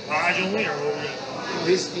Raj only or what we got?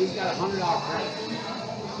 He's got $100 credit.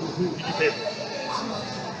 Who did you pay for?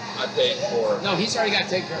 I I paid for. No, he's already got to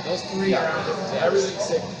take care of those 3 are on different tabs. Everything's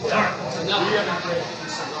taken care of. So now-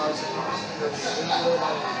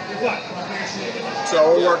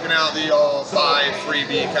 So we're working out the all buy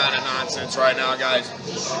freebie kind of nonsense right now, guys.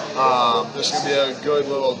 This is gonna be a good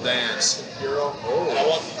little dance. Hero. I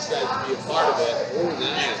want these guys to be a part of it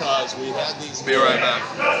because we had these. Be right back.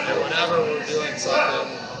 And whenever we're doing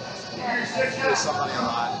something with somebody a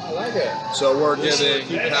lot. I like it. So we're giving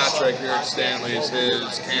Patrick here at Stanley's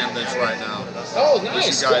his canvas right now, Oh, which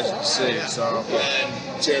nice. you guys Cool. can see. So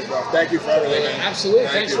And cheers, bro. Thank you for everything, man. Absolutely.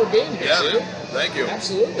 Thank Thanks you. for being here, Yeah, dude. man. Thank you.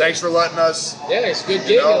 Absolutely. Thanks for letting us. Yeah, it's a good You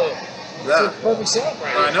gig. know, It's Yeah, a perfect setup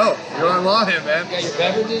right I now. know. You're on line, man. You got your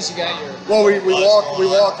beverages, you got your. Well, we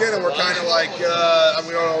walk in and we're kind of like we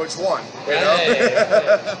don't know which one, you know.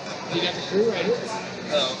 You got the crew right here.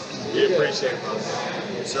 We appreciate it.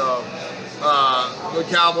 So, the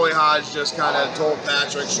Cowboy Hodge just kind of told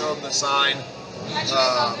Patrick, showed him the sign. You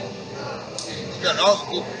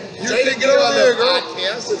can get over here, girl.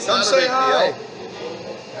 Podcast, it's Come not a say big hi. deal.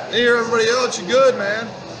 Hey, here, everybody else, you good, man?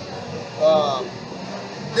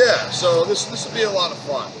 Yeah. So this will be a lot of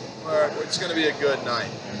fun. It's going to be a good night.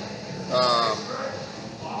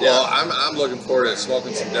 Well, I'm looking forward to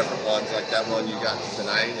smoking some different ones like that one you got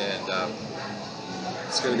tonight, and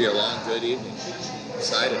it's going to be a long, good evening.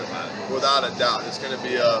 Excited about it. Without a doubt, it's going to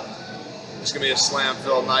be a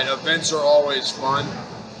slam-filled night. Events are always fun.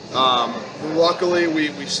 Luckily,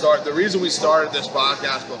 the reason we started this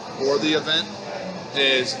podcast before the event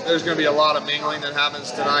is there's going to be a lot of mingling that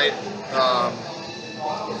happens tonight.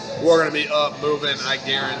 We're going to be up, moving. I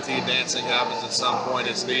guarantee dancing happens at some point.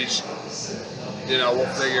 It's niche. We'll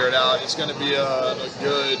figure it out. It's going to be a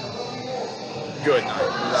good night,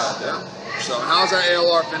 without a doubt. So how's that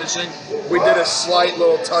ALR finishing? We did a slight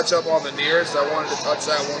little touch-up on the nearest. I wanted to touch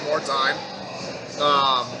that one more time.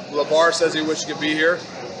 LeVar says he wished he could be here.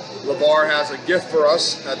 LeVar has a gift for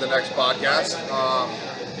us at the next podcast.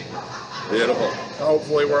 Beautiful.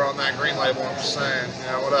 Hopefully we're on that green label. I'm just saying,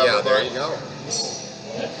 whatever. Yeah, there you go.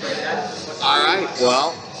 All right.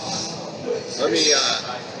 Well, let me.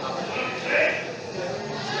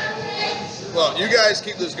 Well, you guys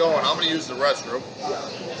keep this going. I'm going to use the restroom.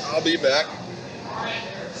 I'll be back.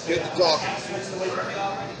 Get to talking.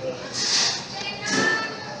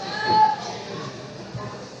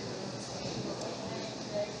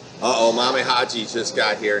 Uh-oh, Mommy Haji just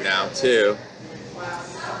got here now, too.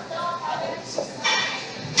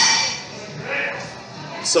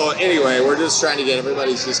 So anyway, we're just trying to get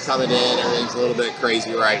everybody's just coming in. Everything's a little bit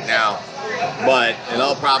crazy right now. But in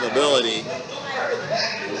all probability,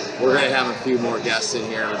 we're going to have a few more guests in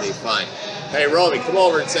here. It'll be fun. Hey, Romy, come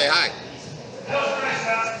over and say hi.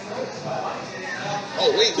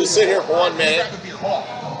 Oh, wait. Just sit here for 1 minute.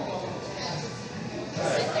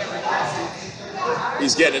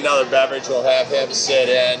 He's getting another beverage. We'll have him sit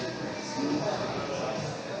in.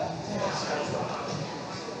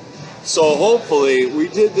 So hopefully, we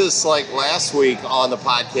did this like last week on the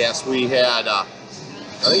podcast. We had, I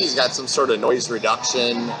think he's got some sort of noise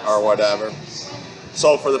reduction or whatever.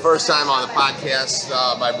 So for the first time on the podcast,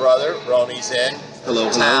 my brother, Romy's in. Hello,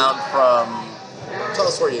 Town from, tell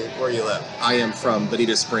us where you live. I am from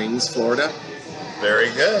Bonita Springs, Florida.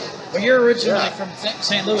 Very good. But you're originally Yeah. from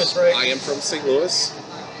St. Louis, right? I am from St. Louis,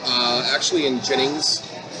 actually in Jennings,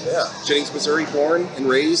 Missouri, born and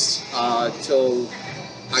raised till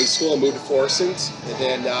high school. I moved to Florissant, and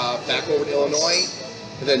then back over to Illinois,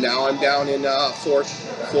 and then now I'm down in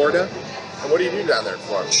Florida. And what do you do down there in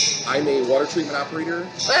Florida? I'm a water treatment operator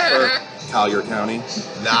for Collier County.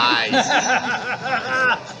 Nice.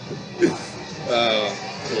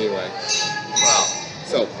 Anyway, Wow.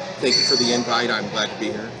 so thank you for the invite. I'm glad to be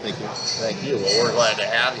here. Thank you. Thank you. Well, we're glad to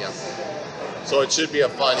have you. So it should be a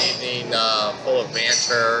fun evening, full of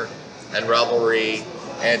banter and revelry.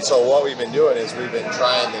 And so what we've been doing is we've been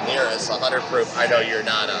trying the nearest 100 proof. I know you're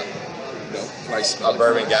not No, can I smell a it?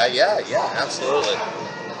 bourbon guy. Yeah, absolutely.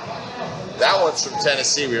 That one's from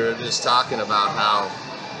Tennessee. We were just talking about how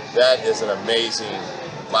that is an amazing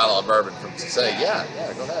bottle of bourbon from Tennessee. Yeah,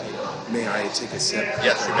 go ahead. May I take a sip?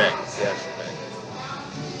 Yes, you may. Yes, you may.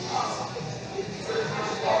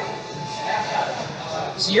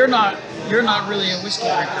 So you're not really a whiskey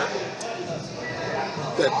drinker.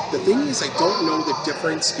 The thing is, I don't know the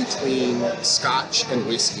difference between Scotch and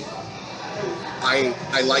whiskey.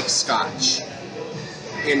 I like Scotch.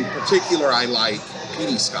 In particular, I like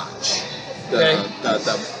peaty Scotch. The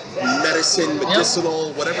medicine,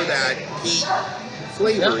 medicinal, whatever that peat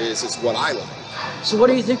flavor is what I like. So what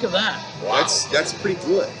do you think of that? That's pretty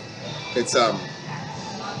good. It's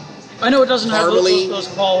I know it doesn't have Caramely. those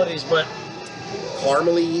qualities, but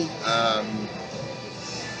caramely.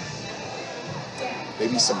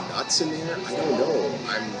 maybe some nuts in there. I don't know.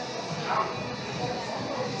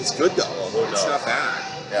 It's good though. who It's knows? not bad.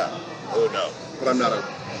 Yeah. Who knows? But I'm not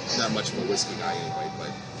much of a whiskey guy anyway.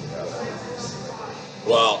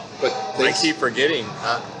 Well, But I thanks. keep forgetting.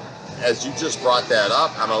 As you just brought that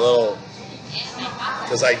up, I'm a little,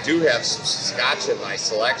 because I do have some scotch in my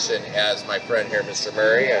selection, as my friend here, Mr.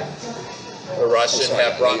 Murray, and the Russian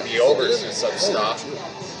have brought me over some stuff.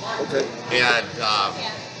 Okay. And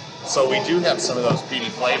so we do have some of those peaty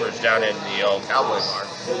flavors down in the old cowboy bar.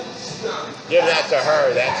 Give that to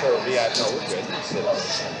her. That's her VIP. No, we're good. Sit on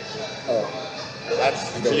this. Oh,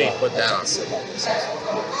 That's, you didn't put that on. is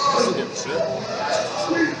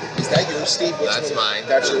that yours, Steve? Which That's one? mine.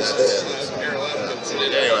 That's yours. That's it.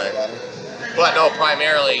 Anyway. But no,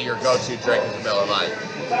 primarily your go-to drink is the Miller Lite.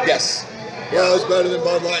 Yes. Well, it's better than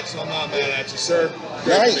Bud Light, so I'm not mad at you, sir.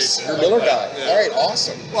 Nice. You're a Miller guy. Yeah. All right.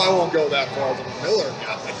 Awesome. Well, I won't go that far as a Miller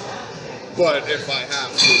guy, but if I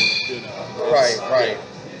have to, you know. Right.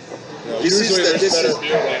 You know, This is usually the- there's this better is-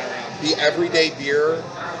 beer laying around. The everyday beer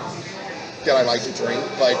that I like to drink,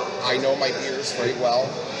 but I know my beers very well.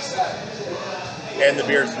 And the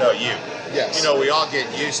beers know you. Yes. You know, we all get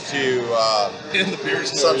used to And the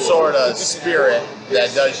beer's some no- sort of spirit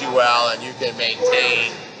that does you well, and you can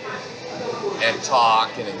maintain and talk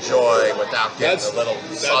and enjoy without getting That's- a little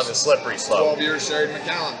that's on the slippery slope. 12 years Sheridan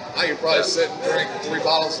Macallan. I could probably sit and drink 3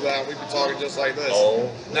 bottles of that and we'd be talking just like this. Oh,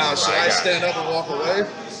 Now, should my I God. stand up and walk away?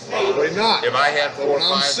 Probably not. If I had But 4 or when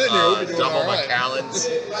I'm 5 sitting here, we'd be doing double all right.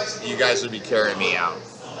 Macallans, you guys would be carrying me out.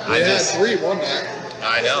 We had 3 one night.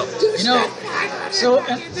 I know. You know, so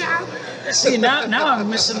see now I'm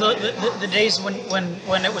missing the days when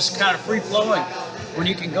it was kind of free flowing, when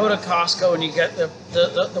you can go to Costco and you get the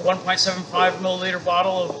 1.75 milliliter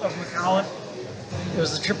bottle of Macallan. It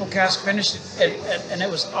was the triple cask finish, and it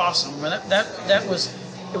was awesome. I mean, it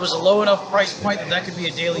was a low enough price point that could be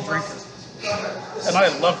a daily drinker, and I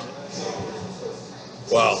loved it.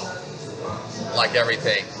 Well, like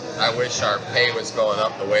everything, I wish our pay was going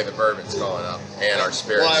up the way the bourbon's going up, and our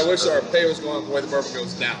spirits. Well, I wish our pay was going up the way the bourbon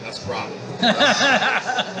goes down. That's the problem.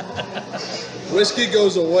 Whiskey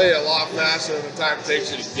goes away a lot faster than the time it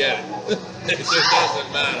takes you to get it. It just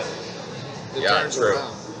doesn't matter. It Yeah, turns true.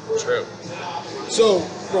 around. True. So,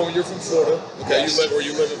 Roman, you're from Florida. Okay, Yes.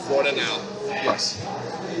 you live in Florida now. Yes.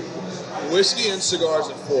 Whiskey and cigars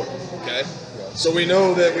in Florida. Okay. So we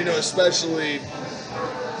know especially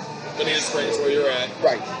Bonita Springs, where you're at.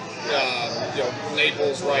 Right.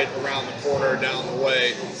 Naples right around the corner down the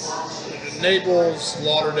way. Naples,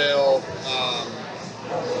 Lauderdale,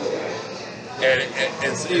 And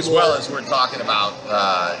as well as we're talking about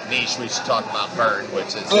niche, we should talk about Burn,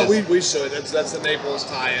 which is we should. That's the Naples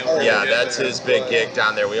tie-in. Oh, We're yeah, gonna get that's there. his big But, gig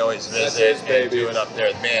down there. We always That's visit his and baby. do it up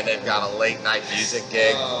there. Man, they've got a late night music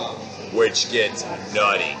gig, which gets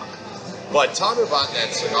nutty. But tell me about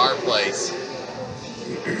that cigar place.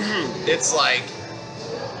 It's like,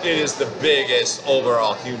 it is the biggest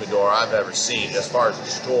overall humidor I've ever seen as far as the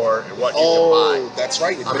store and what you Oh, can buy. that's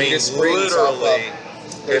right. I mean, Bonita Springs off of- literally,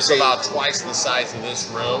 there's it's a- about twice the size of this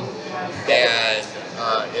room, and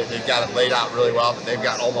they've got it laid out really well. But they've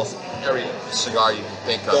got almost every cigar you can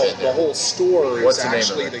think of in the there. whole store is What's the name of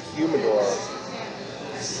actually it? the humidor.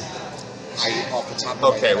 Off the top of my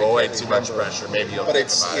Okay, head, I well, way can't too much remember. pressure. Maybe you'll But think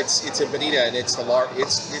it's about it. it's in Bonita, and it's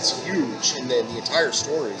it's huge, and then the entire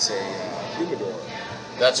store is a humidor.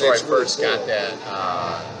 That's where I it's really first cool. got that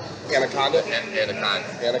Anaconda.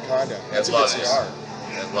 Anaconda. That's a good loved it. cigar.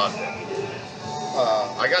 I loved it.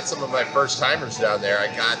 I got some of my first timers down there. I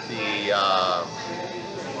got the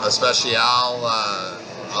Especial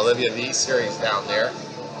Olivia V series down there.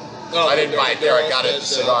 Oh, I didn't buy it there. I got it at the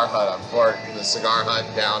That's, Cigar Hut the Cigar Hut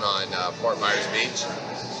down on Fort Myers Beach,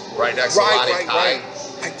 right next to Lottie Right. Kai.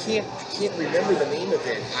 I can't remember the name of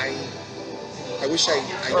it. I wish I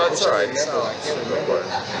Oh, wish that's all I right. remember. I can't remember.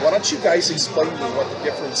 Why don't you guys explain to me what the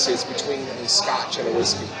difference is between a Scotch and a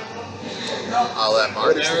whiskey? I'll let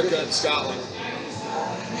Mark. America and Scotland.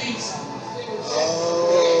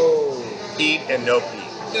 Oh, Peat and no peat.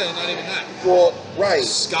 No, not even that. well, right.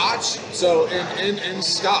 Scotch. So in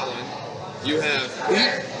Scotland, you have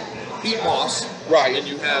peat moss, Right. and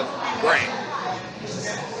you have grain.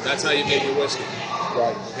 That's how you make your whiskey.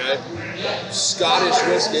 Right. Okay. Scottish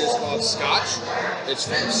whiskey is called Scotch. It's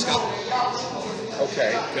from Scotland.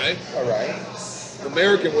 Okay. Okay. All right.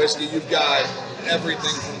 American whiskey, you've got everything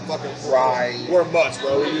from fucking. Right. We're mutts,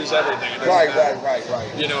 bro. We use everything. It doesn't Right. matter. Right.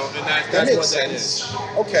 You know, and That that's makes what that sense. is.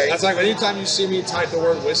 Okay. That's like anytime you see me type the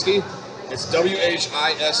word whiskey, it's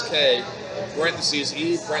WHISK parentheses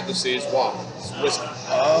E parentheses Y. It's whiskey.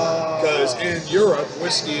 Oh. Because in Europe,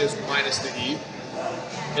 whiskey is minus the E.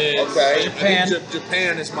 Okay. Japan. I think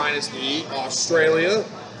Japan is minus the E. Australia,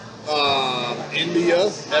 India,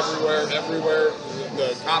 everywhere,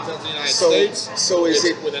 the continent of the United States. So is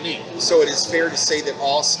it's it with an E? So it is fair to say that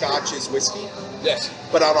all Scotch is whiskey, Yes.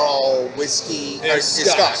 but not all whiskey is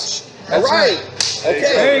Scotch. All That's right. Okay.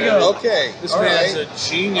 There you go. Okay. This all man's right. a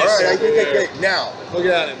genius. All right. I over think there. okay. Now, Look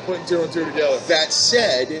at him putting 2 and 2 together. that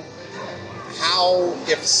said, how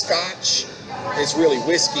if Scotch is really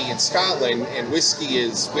whiskey in Scotland and whiskey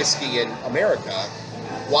is whiskey in America,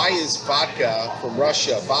 why is vodka from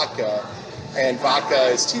Russia vodka and vodka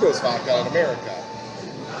is Tito's vodka in America?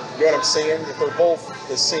 You know what I'm saying? If they're both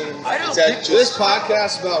the same, I don't is that think- just This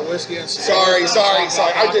podcast about whiskey and sorry.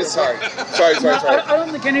 I just sorry. I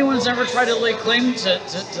don't think anyone's ever tried to lay claim to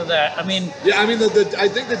that. I mean, Yeah, I mean, I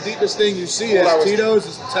think the deepest thing you see Well, I is was- Tito's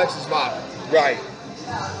is Texas vodka. Right.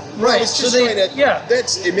 right? I was So just they, trying to. yeah.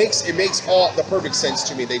 It makes all the perfect sense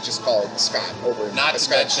to me. They just call it Scott over. Not a to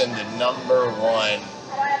Scotch. mention the number one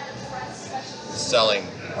selling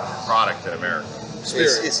product in America.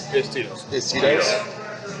 Spirit It's- is Tito's. It's Tito's.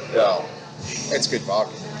 No, it's good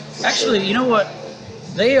vodka. Actually, you know what?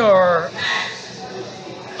 They are.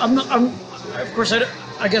 I'm not. Of course,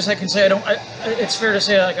 I guess I can say I don't. It's fair to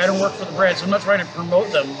say like I don't work for the brand, so I'm not trying to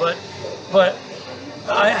promote them. But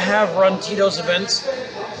I have run Tito's events,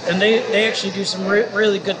 and they actually do some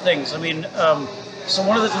really good things. I mean, so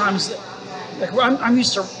one of the times, like I'm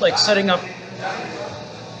used to like setting up,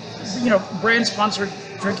 brand sponsored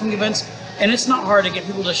drinking events, and it's not hard to get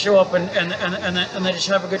people to show up and they just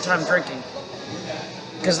have a good time drinking.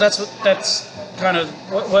 Because that's kind of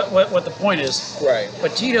what the point is. Right.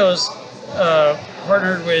 But Tito's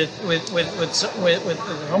partnered with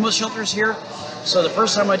the homeless shelters here. So the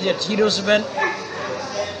first time I did a Tito's event,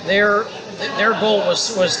 their goal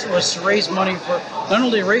was to raise money for not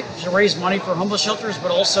only to raise money for homeless shelters,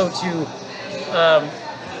 but also to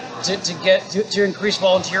increase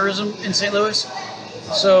volunteerism in St. Louis.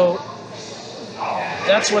 So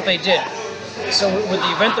that's what they did. So with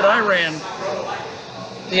the event that I ran,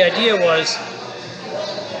 the idea was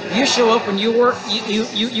you show up and you work,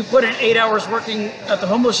 you put in 8 hours working at the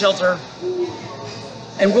homeless shelter,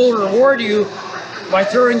 and we'll reward you by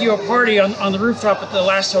throwing you a party on the rooftop at the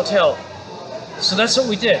last hotel. So that's what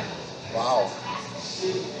we did. Wow.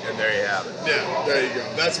 And there you have it. Yeah, there you go.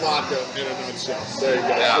 That's vodka in a nutshell. There you go.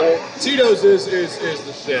 Yeah. Well, Tito's is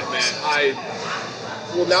the shit, man.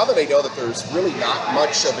 Well, now that I know that there's really not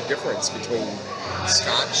much of a difference between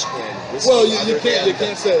Scotch and whiskey. Well, you other than-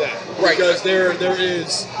 can't say that, Right. because there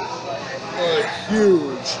is a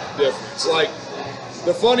huge difference. Like,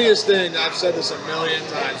 the funniest thing, I've said this a million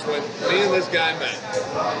times, when me and this guy met,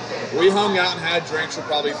 we hung out and had drinks for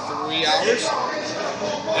probably 3 hours,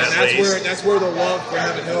 and that's where the love for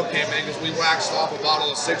Heaven Hill came in, because we waxed off a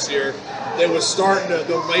bottle of 6-year. It was starting to,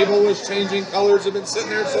 the label was changing colors, had been sitting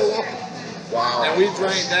there so long. Wow. And we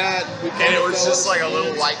drank that. And it was just like a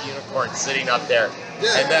little white unicorn sitting up there.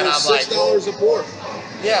 Yeah, and then it I'm was like, $6 a pour.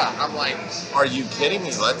 yeah, I'm like, are you kidding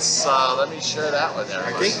me? Let me share that with I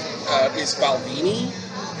everybody. think is Balvenie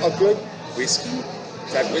a good whiskey?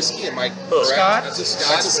 Is that whiskey? Am I correct? Scott? That's a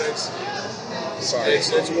Scotch, That's a- but it's Sorry. it's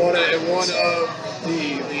one of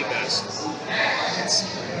the best.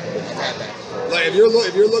 I've had that. Like if you're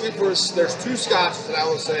looking for, there's 2 Scotches that I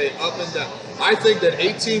would say up and down. I think that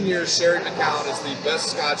 18 years Sherry Macallan is the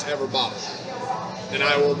best Scotch ever bottled, and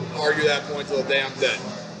I will argue that point till the day I'm dead.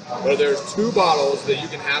 But there's 2 bottles that you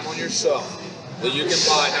can have on your shelf that you can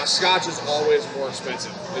buy. Now Scotch is always more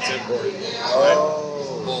expensive. It's imported.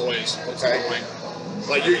 Oh. Always. It's Okay. annoying.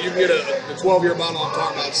 Like you can get the 12-year bottle I'm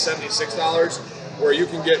talking about, $76, where you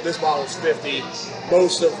can get this bottle is $50. A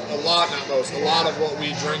lot of what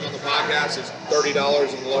we drink on the podcast is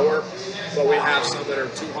 $30 and lower, but we have some that are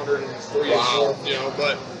 $200 and $300 Wow. and $400,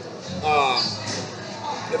 but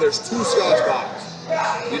yeah, there's 2 Scotch bottles.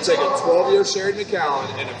 You take a 12-year Sherry Macallan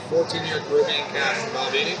and a 14-year Caribbean Cash from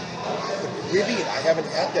Balvenie. Caribbean, I haven't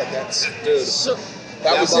had that. That's Dude, So,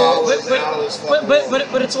 that was bottle it. is out of this fucking world.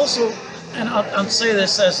 but it's also, and I'll say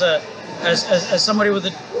this as somebody with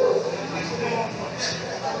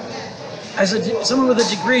someone with a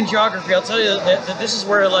degree in geography. I'll tell you that this is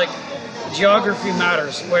where like geography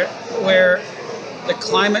matters. Where the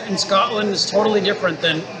climate in Scotland is totally different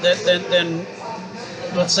than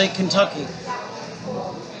let's say Kentucky.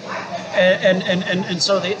 And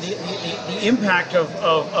so the impact of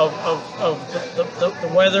the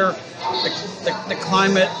weather, the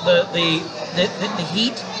climate, the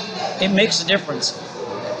heat, it makes a difference.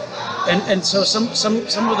 And so some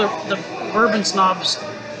of the bourbon snobs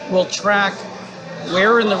will track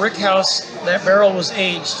where in the rick house that barrel was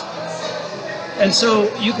aged, And so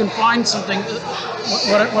you can find something.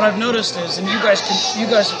 What I've noticed is, and you guys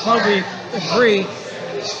will probably agree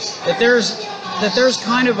that there's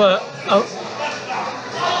kind of an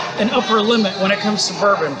upper limit when it comes to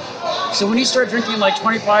bourbon. So when you start drinking like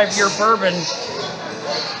 25-year bourbon,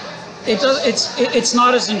 it's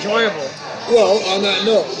not as enjoyable. Well, on that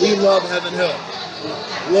note, we love Heaven Hill.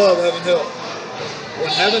 Love Heaven Hill. When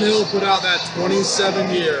Heaven Hill put out that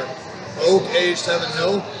 27-year oak-aged Heaven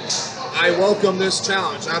Hill, I welcome this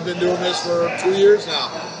challenge. I've been doing this for 2 years now,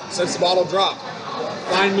 since the bottle dropped.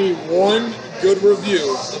 Find me one good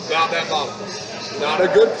review about that bottle. Not a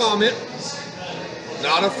good comment,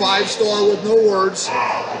 not a 5-star with no words,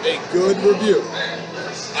 a good review.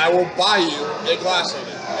 I will buy you a glass of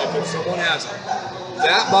it if someone has it.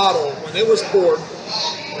 That bottle, when it was poured,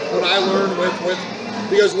 what I learned with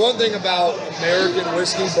because one thing about American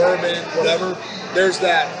whiskey, bourbon, whatever, there's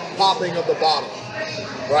that popping of the bottle,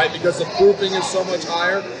 right? Because the proofing is so much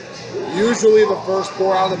higher. Usually the first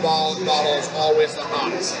pour out of the bottle is always the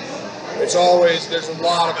hottest. It's always, there's a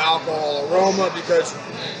lot of alcohol aroma because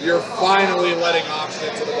you're finally letting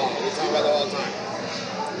oxygen to the bottle. We talk about that all the time.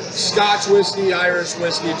 Scotch whiskey, Irish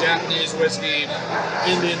whiskey, Japanese whiskey,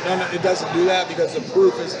 Indian, it doesn't do that because the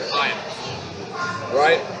proof isn't high enough,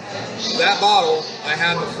 right? That bottle, I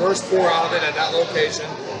had the first pour out of it at that location.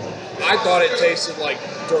 I thought it tasted like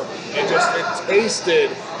dirt. It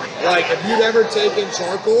tasted like, if you'd ever taken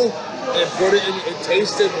charcoal and put it in, it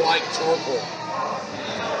tasted like charcoal,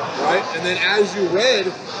 right? And then as you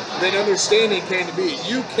read, then understanding came to be.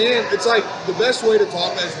 You can, it's like the best way to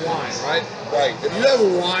talk is wine, right? Right. If you have a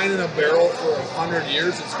wine in a barrel for 100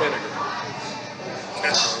 years, it's vinegar.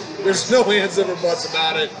 There's no ands or buts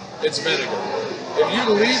about it. It's vinegar. If you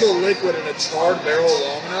leave a liquid in a charred barrel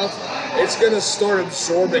long enough, it's going to start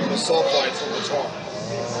absorbing the sulfides from the char.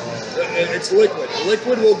 It's liquid.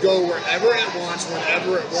 Liquid will go wherever it wants,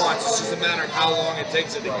 whenever it wants. It's just a matter of how long it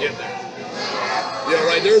takes it to get there. You know,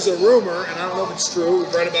 like there's a rumor, and I don't know if it's true,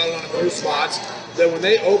 we've read about it on a few spots, that when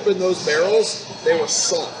they opened those barrels, they were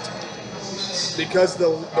soft. Because the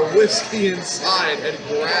whiskey inside had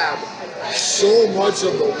grabbed so much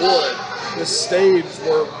of the wood, the staves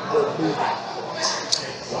were moving.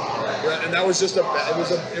 And that was just it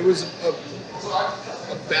was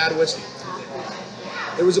a bad whiskey.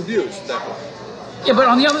 It was abused at that point. Yeah, but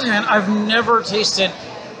on the other hand, I've never tasted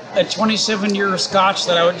a 27-year Scotch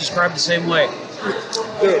that I would describe the same way.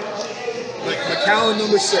 Dude, like Macallan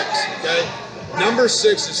number 6, okay? Number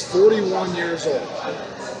 6 is 41 years old.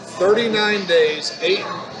 39 years, 8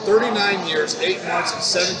 months, and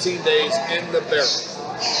 17 days in the barrel.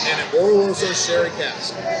 And an Oloroso sherry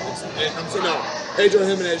cask. Pedro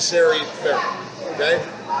Jimenez sherry barrel. Okay?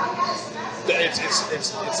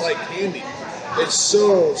 It's like candy. It's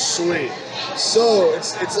so sweet. So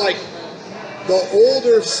it's like the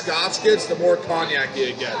older Scotch gets, the more cognac-y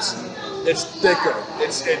it gets. It's thicker.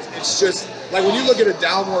 It's just like when you look at a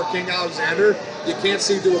Dalmore King Alexander, you can't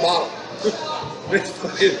see through the bottle.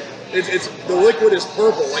 The liquid is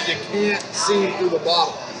purple, like you can't see through the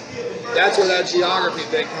bottle. That's where that geography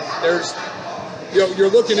thing comes. You're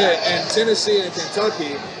looking at in Tennessee and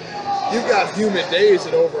Kentucky, you've got humid days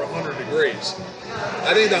at over 100 degrees.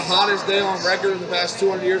 I think the hottest day on record in the past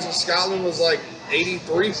 200 years in Scotland was like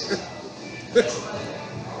 83.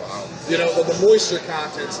 You know, the moisture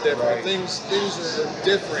content's different. Right. Things are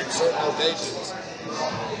different in certain locations.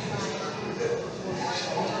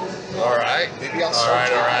 All right. Maybe I'll All start right.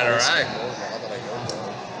 drinking whiskey more now that I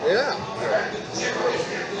know Yeah. that.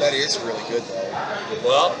 That is really good though.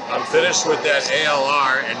 Well, I'm finished with that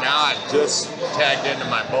ALR, and now I've just tagged into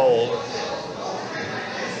my bowl.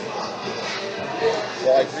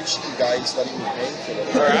 Well, I appreciate you guys letting me hang for a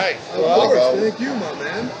little bit. All right. Of course. Thank you, my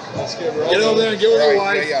man. Let's get rolling. Get over there and get with your All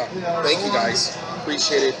right, wife. yeah. Thank you guys.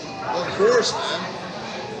 Appreciate it. Of course, man.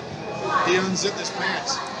 He unzipped his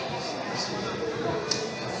pants.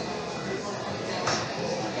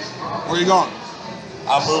 Where you going?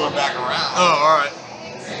 I'm moving back around. Oh, all right.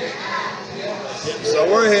 So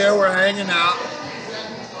we're here. We're hanging out.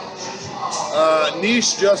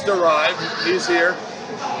 Niche just arrived. He's here.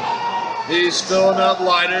 He's filling up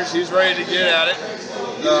lighters. He's ready to get at it.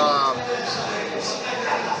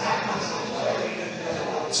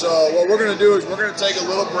 So what we're going to do is we're going to take a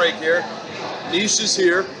little break here. Niche is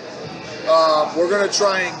here. We're going to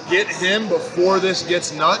try and get him before this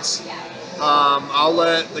gets nuts. I'll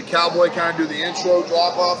let the cowboy kind of do the intro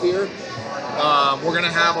drop off here. We're going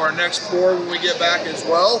to have our next pour when we get back as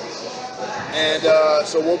well. And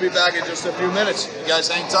so we'll be back in just a few minutes. You guys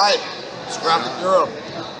hang tight. Scrap the Euro.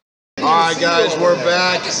 All right, guys, we're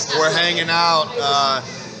back. We're hanging out.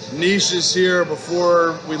 Niche is here.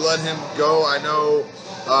 Before we let him go, I know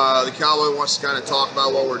the Cowboy wants to kind of talk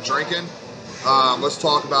about what we're drinking. Let's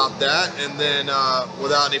talk about that, and then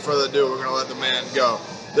without any further ado, we're going to let the man go.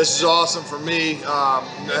 This is awesome for me,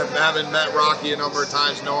 having met Rocky a number of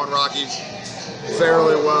times, knowing Rocky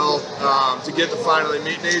fairly well, to get to finally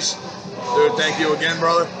meet Niche. Dude, thank you again,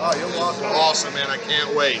 brother. Oh, you're welcome. Awesome, man. I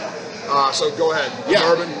can't wait. So go ahead. Yeah.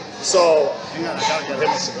 Bourbon. So, Hang on, I gotta get him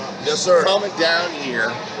a cigar. Yes, sir. coming down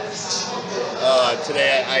here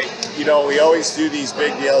today, we always do these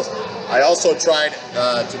big deals. I also tried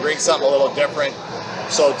to bring something a little different.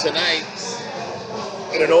 So tonight,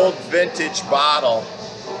 in an old vintage bottle,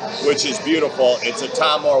 which is beautiful, it's a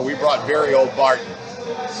Tom Moore. We brought Very Old Barton.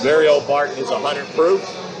 Very Old Barton is 100 proof.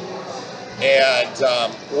 And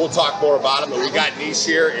we'll talk more about him, but we got Niche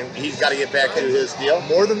here, and he's got to get back to his deal.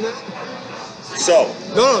 More than that? So,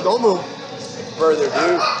 No, don't move. further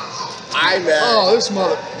ado, I met Oh, this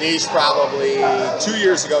mother. Niche probably 2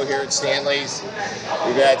 years ago here at Stanley's.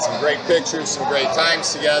 We've had some great pictures, some great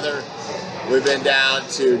times together. We've been down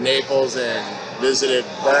to Naples and visited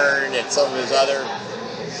Bern and some of his other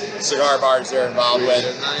cigar bars they're involved with.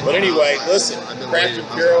 But anyway, listen, Craft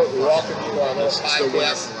Imperial, we welcome you to our little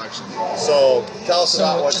podcast. So tell us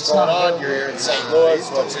about what's going on. You're here in St. Louis,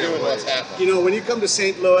 what's new and what's happening. You know, when you come to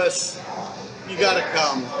St. Louis, you gotta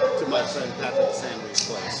come to my friend Patrick Stanley's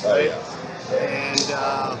place, right?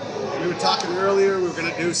 And we were talking earlier, we were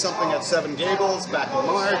gonna do something at Seven Gables back in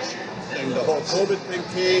March, and the whole COVID thing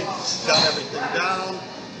came, shut everything down.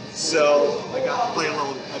 So I got to play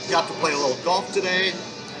a little golf today,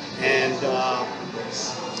 and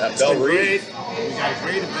it's been great. We got a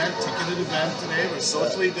great event, ticketed event today. We're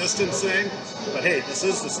socially distancing, but hey, this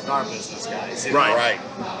is the cigar business, guys. You know? Right.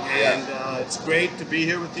 And it's great to be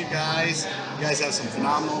here with you guys. You guys have some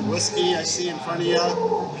phenomenal whiskey I see in front of you,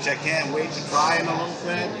 which I can't wait to try in a little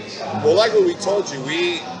bit. Well, like what we told you,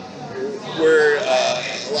 we're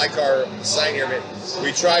like our sign here,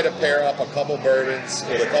 we try to pair up a couple bourbons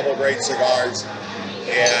with a couple great cigars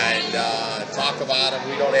and talk about them.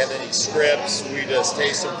 We don't have any scripts. We just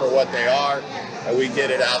taste them for what they are, and we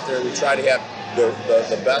get it out there. We try to have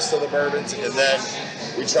the best of the bourbons, and then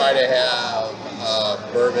we try to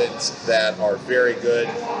have bourbons that are very good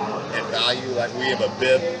in value. Like we have a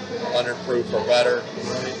Bib 100 proof or better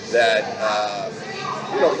that,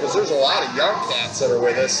 because there's a lot of young cats that are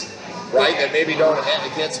with us, right, that maybe they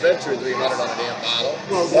can't spend $200 or $300 on a damn bottle,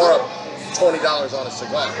 or $20 on a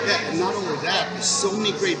cigar. Yeah, and not only that, there's so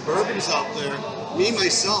many great bourbons out there. Me,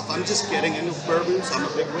 myself, I'm just getting into bourbons. I'm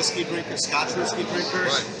a big whiskey drinker, Scotch whiskey drinker.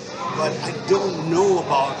 Right. But I don't know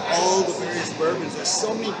about all the various bourbons. There's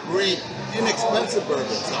so many great, inexpensive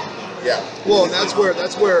bourbons out there. Yeah. Well, and that's where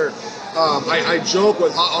I joke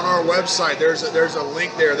with on our website. There's a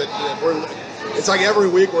link there that we're. It's like every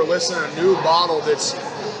week we're listing a new bottle that's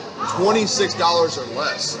 $26 or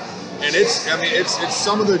less, and it's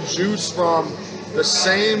some of the juice from the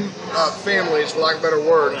same families, for lack of a better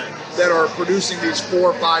word, that are producing these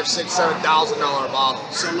 $4,000, $5,000, $6,000, $7,000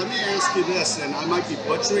 bottles. So let me ask you this, and I might be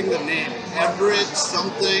butchering the name. Everett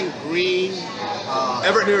something Green.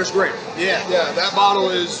 Everett Nearest Green. Yeah. Yeah, that bottle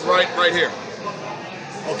is right here.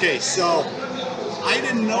 Okay, so I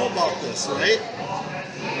didn't know about this, right?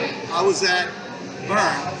 I was at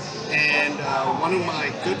Bern, and one of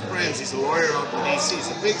my good friends, he's a lawyer out in DC,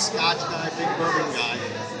 he's a big Scotch guy, big bourbon guy.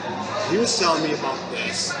 He was telling me about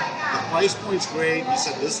this. The price point's great. He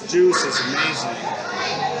said this juice is amazing.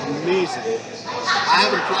 Amazing. I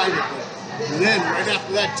haven't tried it, but then right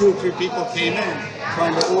after that, 2 or 3 people came in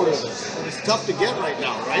trying to order this. But it's tough to get right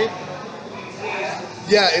now, right?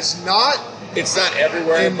 Yeah, it's not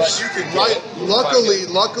everywhere, but you can get it.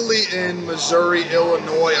 Luckily in Missouri,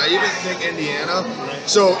 Illinois, I even think Indiana.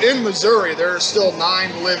 So in Missouri, there are still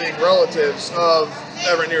 9 living relatives of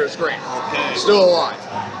Everett Nearest Green. Okay. Still alive.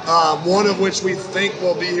 One of which we think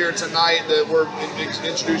will be here tonight that we're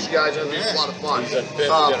introduce you guys. It'll be a lot of fun. He's a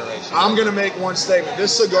 5th generation. I'm going to make one statement.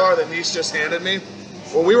 This cigar that Niche just handed me,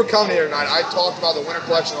 when we were coming here tonight, I talked about the winter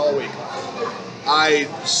collection all week. I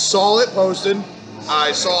saw it posted.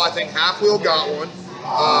 I think Half Wheel got one.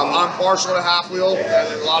 I'm partial to Half Wheel,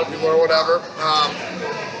 and a lot of people are whatever.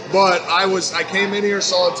 But I came in here,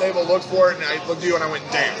 saw the table, looked for it, and I looked at you and I went,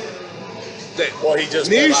 damn. Well, he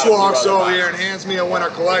just Niche walks over here and hands me a winter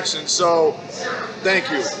collection, so thank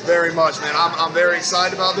you very much, man. I'm very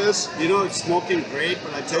excited about this. You know, it's smoking great,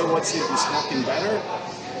 but I tell you what's even smoking better.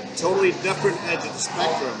 Totally different edge of the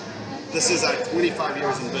spectrum. This is our 25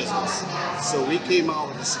 years in business. So we came out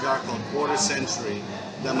with a cigar called Quarter Century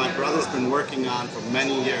that my brother's been working on for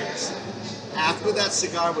many years. After that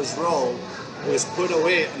cigar was rolled, it was put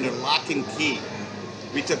away under lock and key.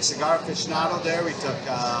 We took Cigar Aficionado there. We took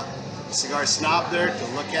Cigar Snob there to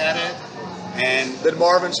look at it. And Did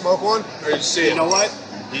Marvin smoke one? Or did you see you it? know what?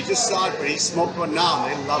 He just saw it, but he smoked one now,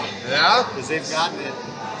 and they love it. Yeah? Because they've gotten it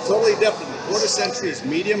totally different. The Quarter Century is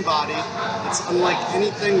medium body. It's unlike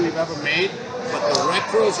anything we've ever made, but the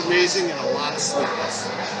retro is amazing and a lot of sweetness.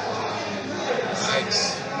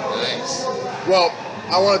 Nice. Nice. Well,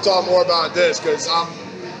 I want to talk more about this because I'm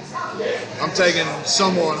taking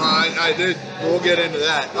someone high. I did. We'll get into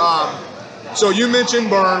that. So you mentioned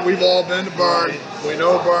Burn. We've all been to Burn. We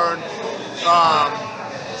know Burn.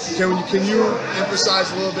 Can you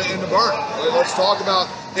emphasize a little bit into Burn? Let's talk about.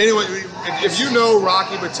 Anyway, if you know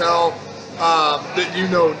Rocky Patel, that you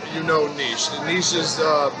know Niche. Niche is.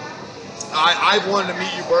 I've wanted to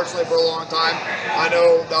meet you personally for a long time. I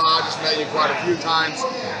know that I just met you quite a few times.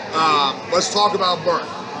 Let's talk about Burn.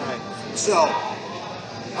 All right. So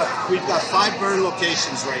we've got 5 Burn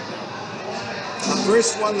locations right now. The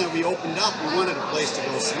first one that we opened up, we wanted a place to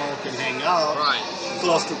go smoke and hang out, Right.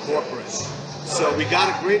 close to corporate. So we got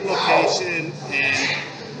a great location, and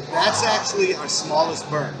that's actually our smallest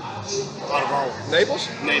Burn out of all of them. Naples?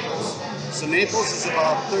 Naples. So Naples is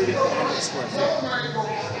about 3,400 square feet.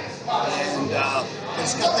 And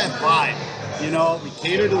it's got that vibe. You know, we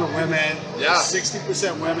cater to the women. Yeah.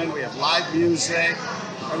 60% women. We have live music.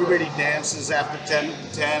 Everybody dances after 10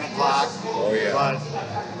 o'clock. Oh, yeah. But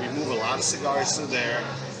we move a lot of cigars through there.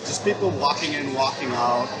 Just people walking in, walking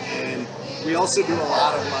out. And we also do a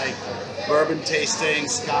lot of like bourbon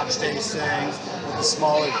tastings, scotch tastings with a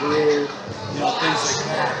smaller brew, you know, things like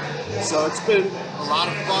that. So it's been a lot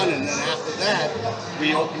of fun, and then after that,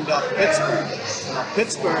 we opened up Pittsburgh. Now,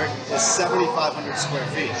 Pittsburgh is 7,500 square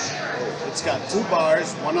feet. It's got 2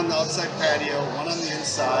 bars, one on the outside patio, one on the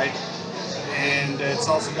inside, and it's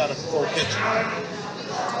also got a full kitchen.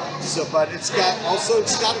 So, but it's got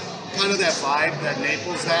kind of that vibe that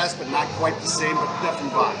Naples has, but not quite the same, but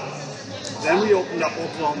different vibe. Then we opened up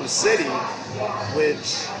Oklahoma City,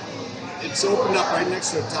 which it's opened up right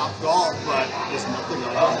next to the Top Golf, but there's nothing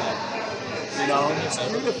around it. You know, it's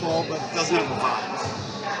beautiful, but it doesn't have a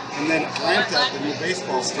vibe. And then Atlanta, the new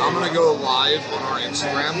baseball stadium. I'm gonna go live on our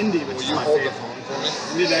Instagram. Indy, Will which you is my hold the favorite. phone for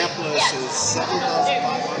me? Indianapolis is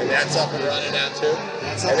 7,500. And that's up and running now too?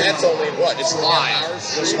 That's up And and that's running. only what? Just 2.5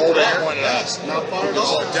 hours? Just hold it. Point it up. Not far at So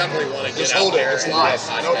all. definitely want to get Just out hold it. there It's and live.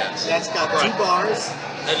 do a Nope. podcast. That's got Right. 2 bars.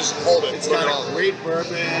 And just hold it. It's Put got it a on. great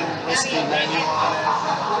bourbon, whiskey menu on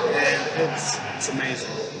it, and it's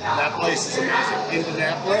amazing. That place is amazing.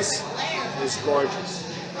 Indianapolis is gorgeous.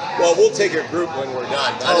 Well, we'll take a group when we're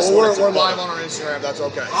done. but I just Oh, wanted to we're put live it. on our Instagram. That's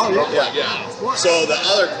okay. Oh, yeah. Okay, yeah. Of course. So the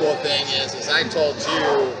other cool thing is I told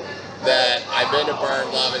you that I've been to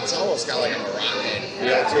Burn Love. It's almost got like a Moroccan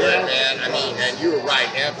feel to it, man. I mean, and you were right.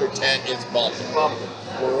 After 10, it's bumping.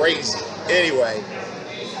 Crazy. Anyway,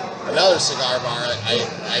 another cigar bar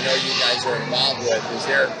I know you guys are involved with is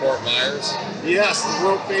there at Fort Myers. Yes, the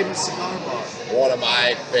world famous cigar bar. One of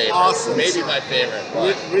my favorites. Awesome. Maybe my favorite.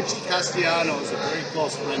 But Richie Castellano is a very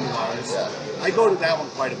close friend of ours. Yeah. I go to that one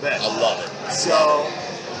quite a bit. I love it. So,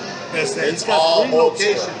 it's It's got all 3 old school.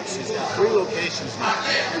 locations. He's got 3 locations now,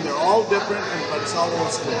 and they're all different, but it's all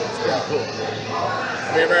old school. It's pretty cool.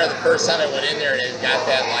 I remember the first time I went in there and it got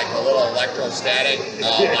that like a little electrostatic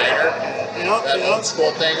lighter. That old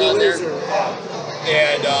school thing on there.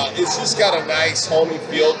 And it's just got a nice homey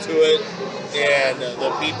feel to it. And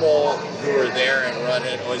the people who are there and run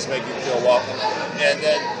it always make you feel welcome. And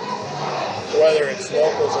then whether it's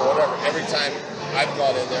locals or whatever, every time I've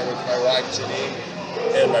gone in there with my wife Janine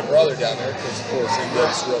and my brother down there, because of course he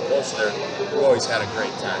lives real close there, we've always had a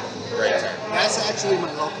great time. Great time. That's actually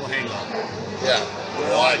my local hangout. Yeah.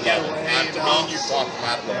 Well, I get it. To me, you talked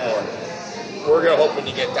about it before. We're gonna hope when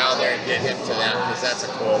you get down there and get him to that because that's a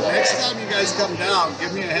cool one. Next time you guys come down,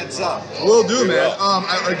 give me a heads up. Will do, We man.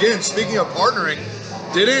 will. Again, speaking of partnering,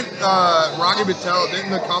 didn't Rocky Patel,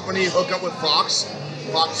 didn't the company hook up with Fox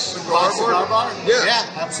Cigar Cigar Bar? Yeah.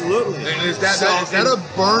 Absolutely. And is that a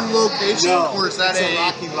Burn location No, or is that it's a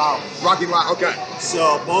Rocky Lounge. Rocky Lounge? Okay.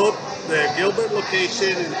 So both the Gilbert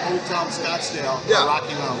location and Old Town Scottsdale Yeah. are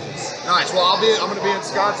Rocky Lounges. Nice. Well, I'm going to be in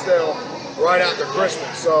Scottsdale right after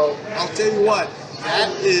Christmas. So I'll tell you what, that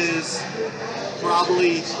is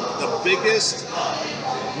probably the biggest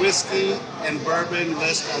whiskey and bourbon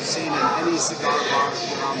list I've seen in any cigar bar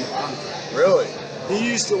around the country. really, He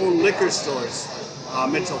used to own liquor stores,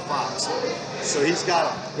 Mitchell Fox. So he's got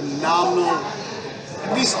a phenomenal,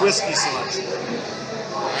 at least whiskey selection.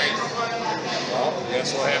 Right. Well, I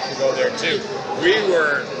guess we'll have to go there too. We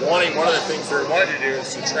were wanting, one of the things we were wanting to do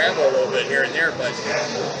is to travel a little bit here and there, but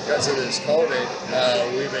because of this COVID,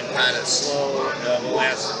 we've been kind of slow the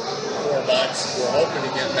last 4 months. We're hoping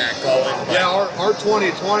to get back going. Yeah, our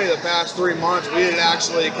 2020, the past 3 months, we had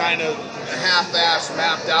actually kind of half-assed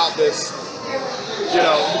mapped out this,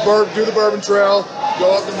 do the Bourbon Trail,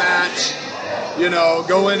 go up the Match,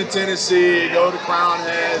 go into Tennessee, go to Crown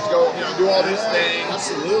Heads, go, do all these things.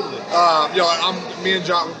 Absolutely. Me and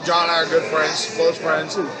John and I are good friends, close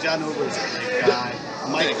friends. John Uber's a great guy.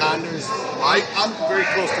 Mike Condors. I'm very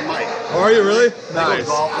close to Mike. Oh, are you really? I Nice.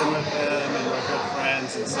 go golfing with him, and we're good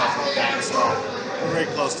friends and stuff like that. So we're very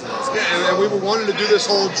close to those guys. Yeah, and we wanted to do this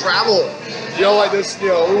whole travel, like this. We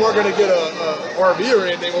weren't going to get a RV or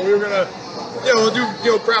anything, but we were going to,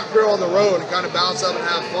 do craft grill on the road and kind of bounce up and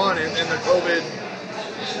have fun. And the COVID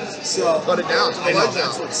cut it down. I know,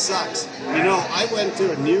 that's what sucks. I went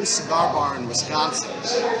to a new cigar bar in Wisconsin,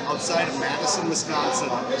 outside of Madison, Wisconsin,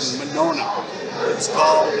 in Monona. It's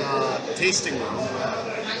called Tasting Room.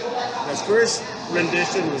 The first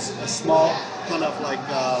rendition was a small kind of like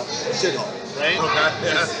shithole, right? Okay,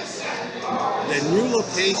 yeah. The new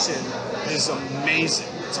location is amazing.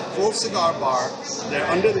 It's a full cigar bar. They're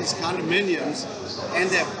under these condominiums, and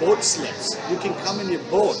they have boat slips. You can come in your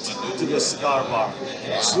boat to the cigar bar.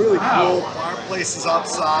 It's really cool. Fireplaces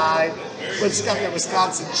outside, but it's got that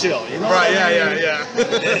Wisconsin chill. Right? Yeah.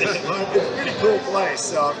 It's a pretty cool place.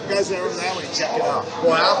 So if you guys are ever that way, check it out.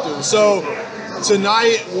 We'll have to. So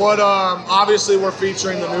tonight, obviously we're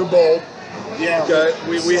featuring the new Bold. Yeah. Okay.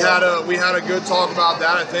 We had a good talk about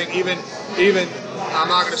that. I think even I'm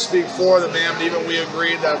not going to speak for the man, but even we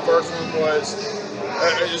agreed that first one was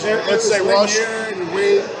let's say rush. And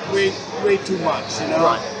way too much,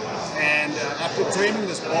 Right. And after training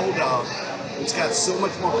this Bulldog, it's got so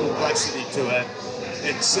much more complexity to it.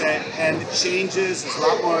 And it changes. There's a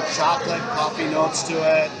lot more chocolate, coffee notes to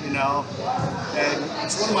it, And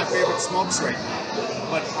it's one of my favorite smokes right now.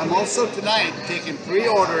 But I'm also tonight taking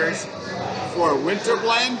pre-orders for a winter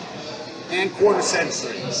blend and quarter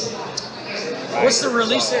century. What's the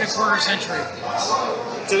release date of Quarter Century?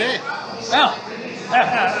 Today. Oh.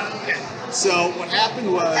 So what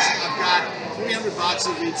happened was I've got 300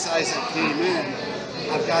 boxes of each size that came in.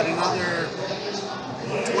 I've got another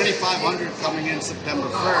 2,500 coming in September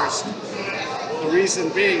 1st. The reason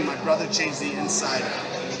being, my brother changed the inside.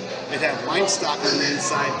 It had wine stock on the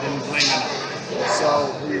inside, didn't bling in it.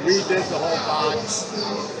 So we redid the whole box.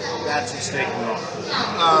 That's what's taking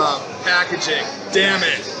off. Packaging. Damn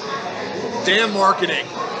it. Damn marketing.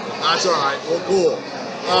 That's all right. Well, cool.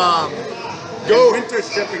 Go. Winter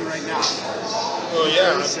shipping right now. Oh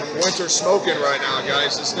yeah, winter smoking right now,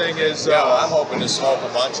 guys. This thing is. I'm hoping to smoke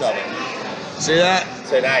a bunch of it. See that?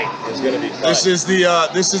 Tonight is going to be fun. This is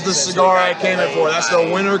the cigar I came in for. That's the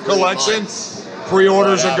winter collection.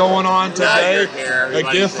 Pre-orders are going on today. A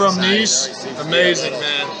gift from Nice. Amazing,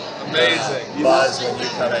 man. Amazing. Buzz when you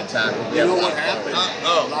come in town. You know what happened?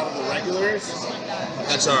 A lot of the regulars.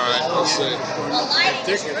 That's all right. We'll see.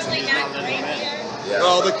 Tickets and he's not letting them in.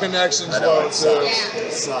 Oh, the connection's low too.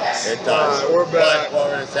 It sucks. It does. All right, we're back. But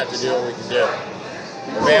we're going to have to do what we can do.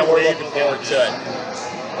 But man, we're looking forward to it.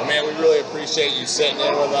 Well, man, we really appreciate you sitting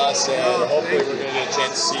in with us, and hopefully we're going to get a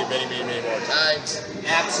chance to see you many more times.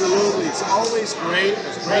 Absolutely. It's always great.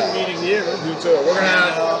 It's great meeting you. You too.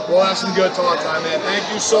 We'll have some good talk time, man. Thank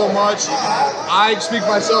you so much. I speak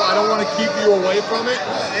myself. I don't want to keep you away from it.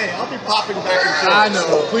 Hey, I'll be popping back and forth. I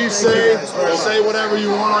know. Please say whatever you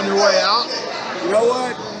want on your way out. You know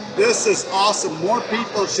what? This is awesome. More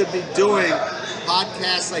people should be doing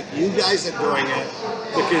podcasts like you guys are doing it,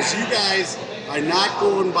 because you guys are not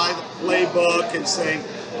going by the playbook and saying,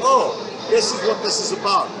 oh, this is what this is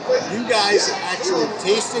about. You guys are actually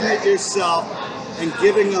tasting it yourself and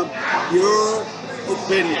giving them your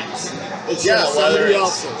opinions instead of somebody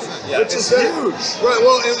else's, which is huge. Right.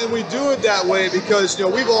 Well, and we do it that way because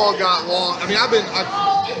we've all got long. I mean, I've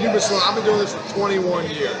been doing this for 21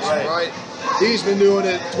 years, right? He's been doing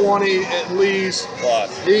it 20 at least.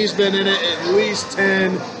 Plus. He's been in it at least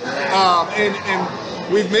 10.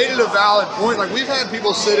 And we've made it a valid point. Like, we've had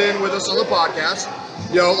people sit in with us on the podcast.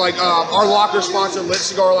 Our locker sponsor, Lit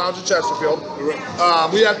Cigar Lounge in Chesterfield.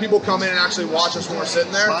 We have people come in and actually watch us when we're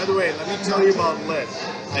sitting there. By the way, let me tell you about Lit.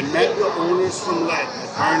 I met the owners from Lit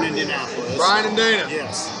at Burn, Indianapolis. Brian and Dana.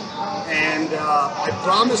 Yes. And I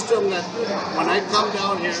promised them that when I come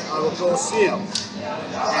down here, I will go see them.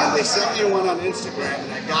 And they sent me one on Instagram,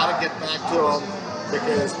 and I got to get back to them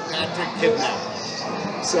because Patrick kidnapped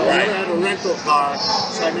me. So I never had a rental car,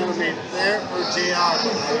 so I never made it there or JR,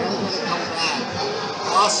 but I am going to come back.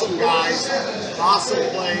 awesome guys, awesome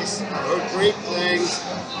place. I heard great things.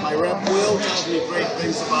 My rep Will tells me great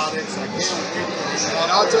things about it, so I can't wait for him.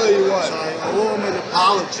 And I'll tell you what. So I owe him an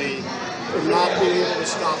apology for not being able to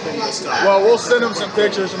stop him this time. Well, we'll send him some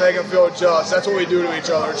pictures to make him feel just. That's what we do to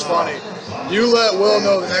each other. It's funny. You let Will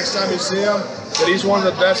know the next time you see him that he's one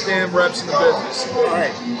of the best damn reps in the business. All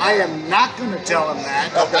right, I am not going to tell him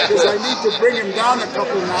that because I need to bring him down a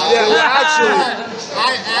couple notches. Yeah,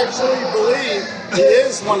 I actually believe he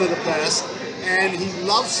is one of the best, and he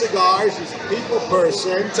loves cigars. He's a people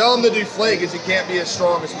person. Tell him to deflate because he can't be as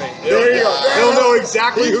strong as me. There you go. He'll know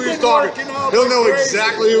exactly who he's been talking. working out He'll know like crazy.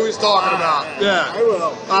 exactly who he's talking about. Yeah. I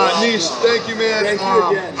will. Niche, thank you, man. Thank you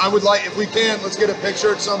again. I would like, if we can, let's get a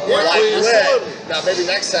picture at some point, Yeah, please. absolutely. Now maybe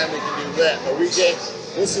next time we can do lit, but we get,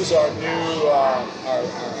 this is our new our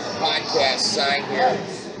podcast sign here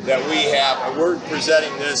that we have, and we're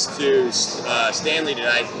presenting this to Stanley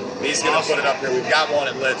tonight. He's going to put it up here. We've got one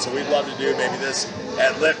at lit, so we'd love to do maybe this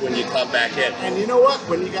at lit when you come back in. And you know what?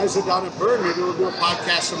 When you guys are down at Burn, maybe we'll do a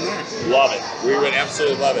podcast from there. Love it. We would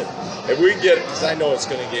absolutely love it. If we can get it, because I know it's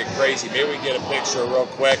going to get crazy, maybe we can get a picture real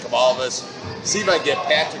quick of all of us. See if I can get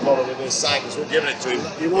Patrick over with this sign, because we're giving it to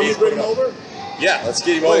him. You want me to bring him over? Yeah, let's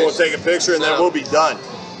get him over. We'll take a picture, and then we'll be done.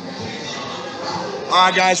 All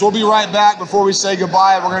right, guys, we'll be right back. Before we say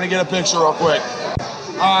goodbye, we're going to get a picture real quick.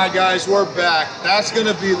 All right, guys, we're back. That's going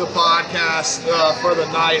to be the podcast for the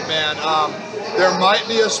night, man. There might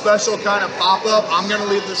be a special kind of pop-up. I'm going to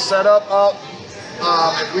leave the setup up.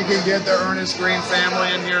 If we can get the Ernest Green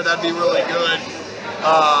family in here, that'd be really good.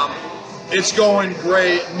 It's going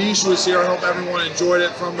great. Niche was here. I hope everyone enjoyed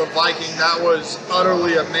it from the Viking. That was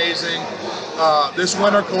utterly amazing. This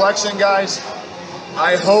winter collection, guys,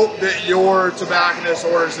 I hope that your tobacconist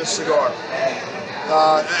orders this cigar.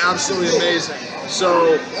 Absolutely amazing.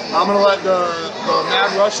 So I'm going to let the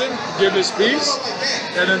Mad Russian give his piece,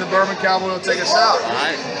 and then the Bourbon Cowboy will take us out. All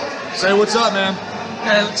right. Say what's up, man.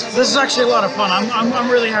 This is actually a lot of fun. I'm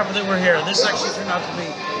really happy that we're here. This actually turned out to be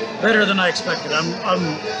better than I expected.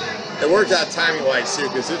 It worked out timing-wise, too,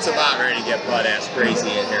 because it's about ready to get butt-ass crazy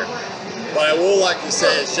in here. But I will like to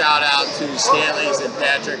say a shout-out to Stanley's and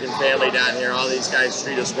Patrick and family down here. All these guys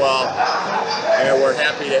treat us well. And we're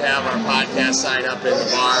happy to have our podcast sign up in the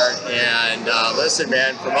bar. And listen,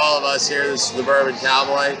 man, from all of us here, this is the Bourbon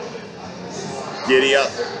Cowboy. Giddy up.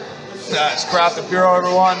 It's Craft and Puro,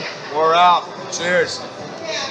 everyone. We're out. Cheers.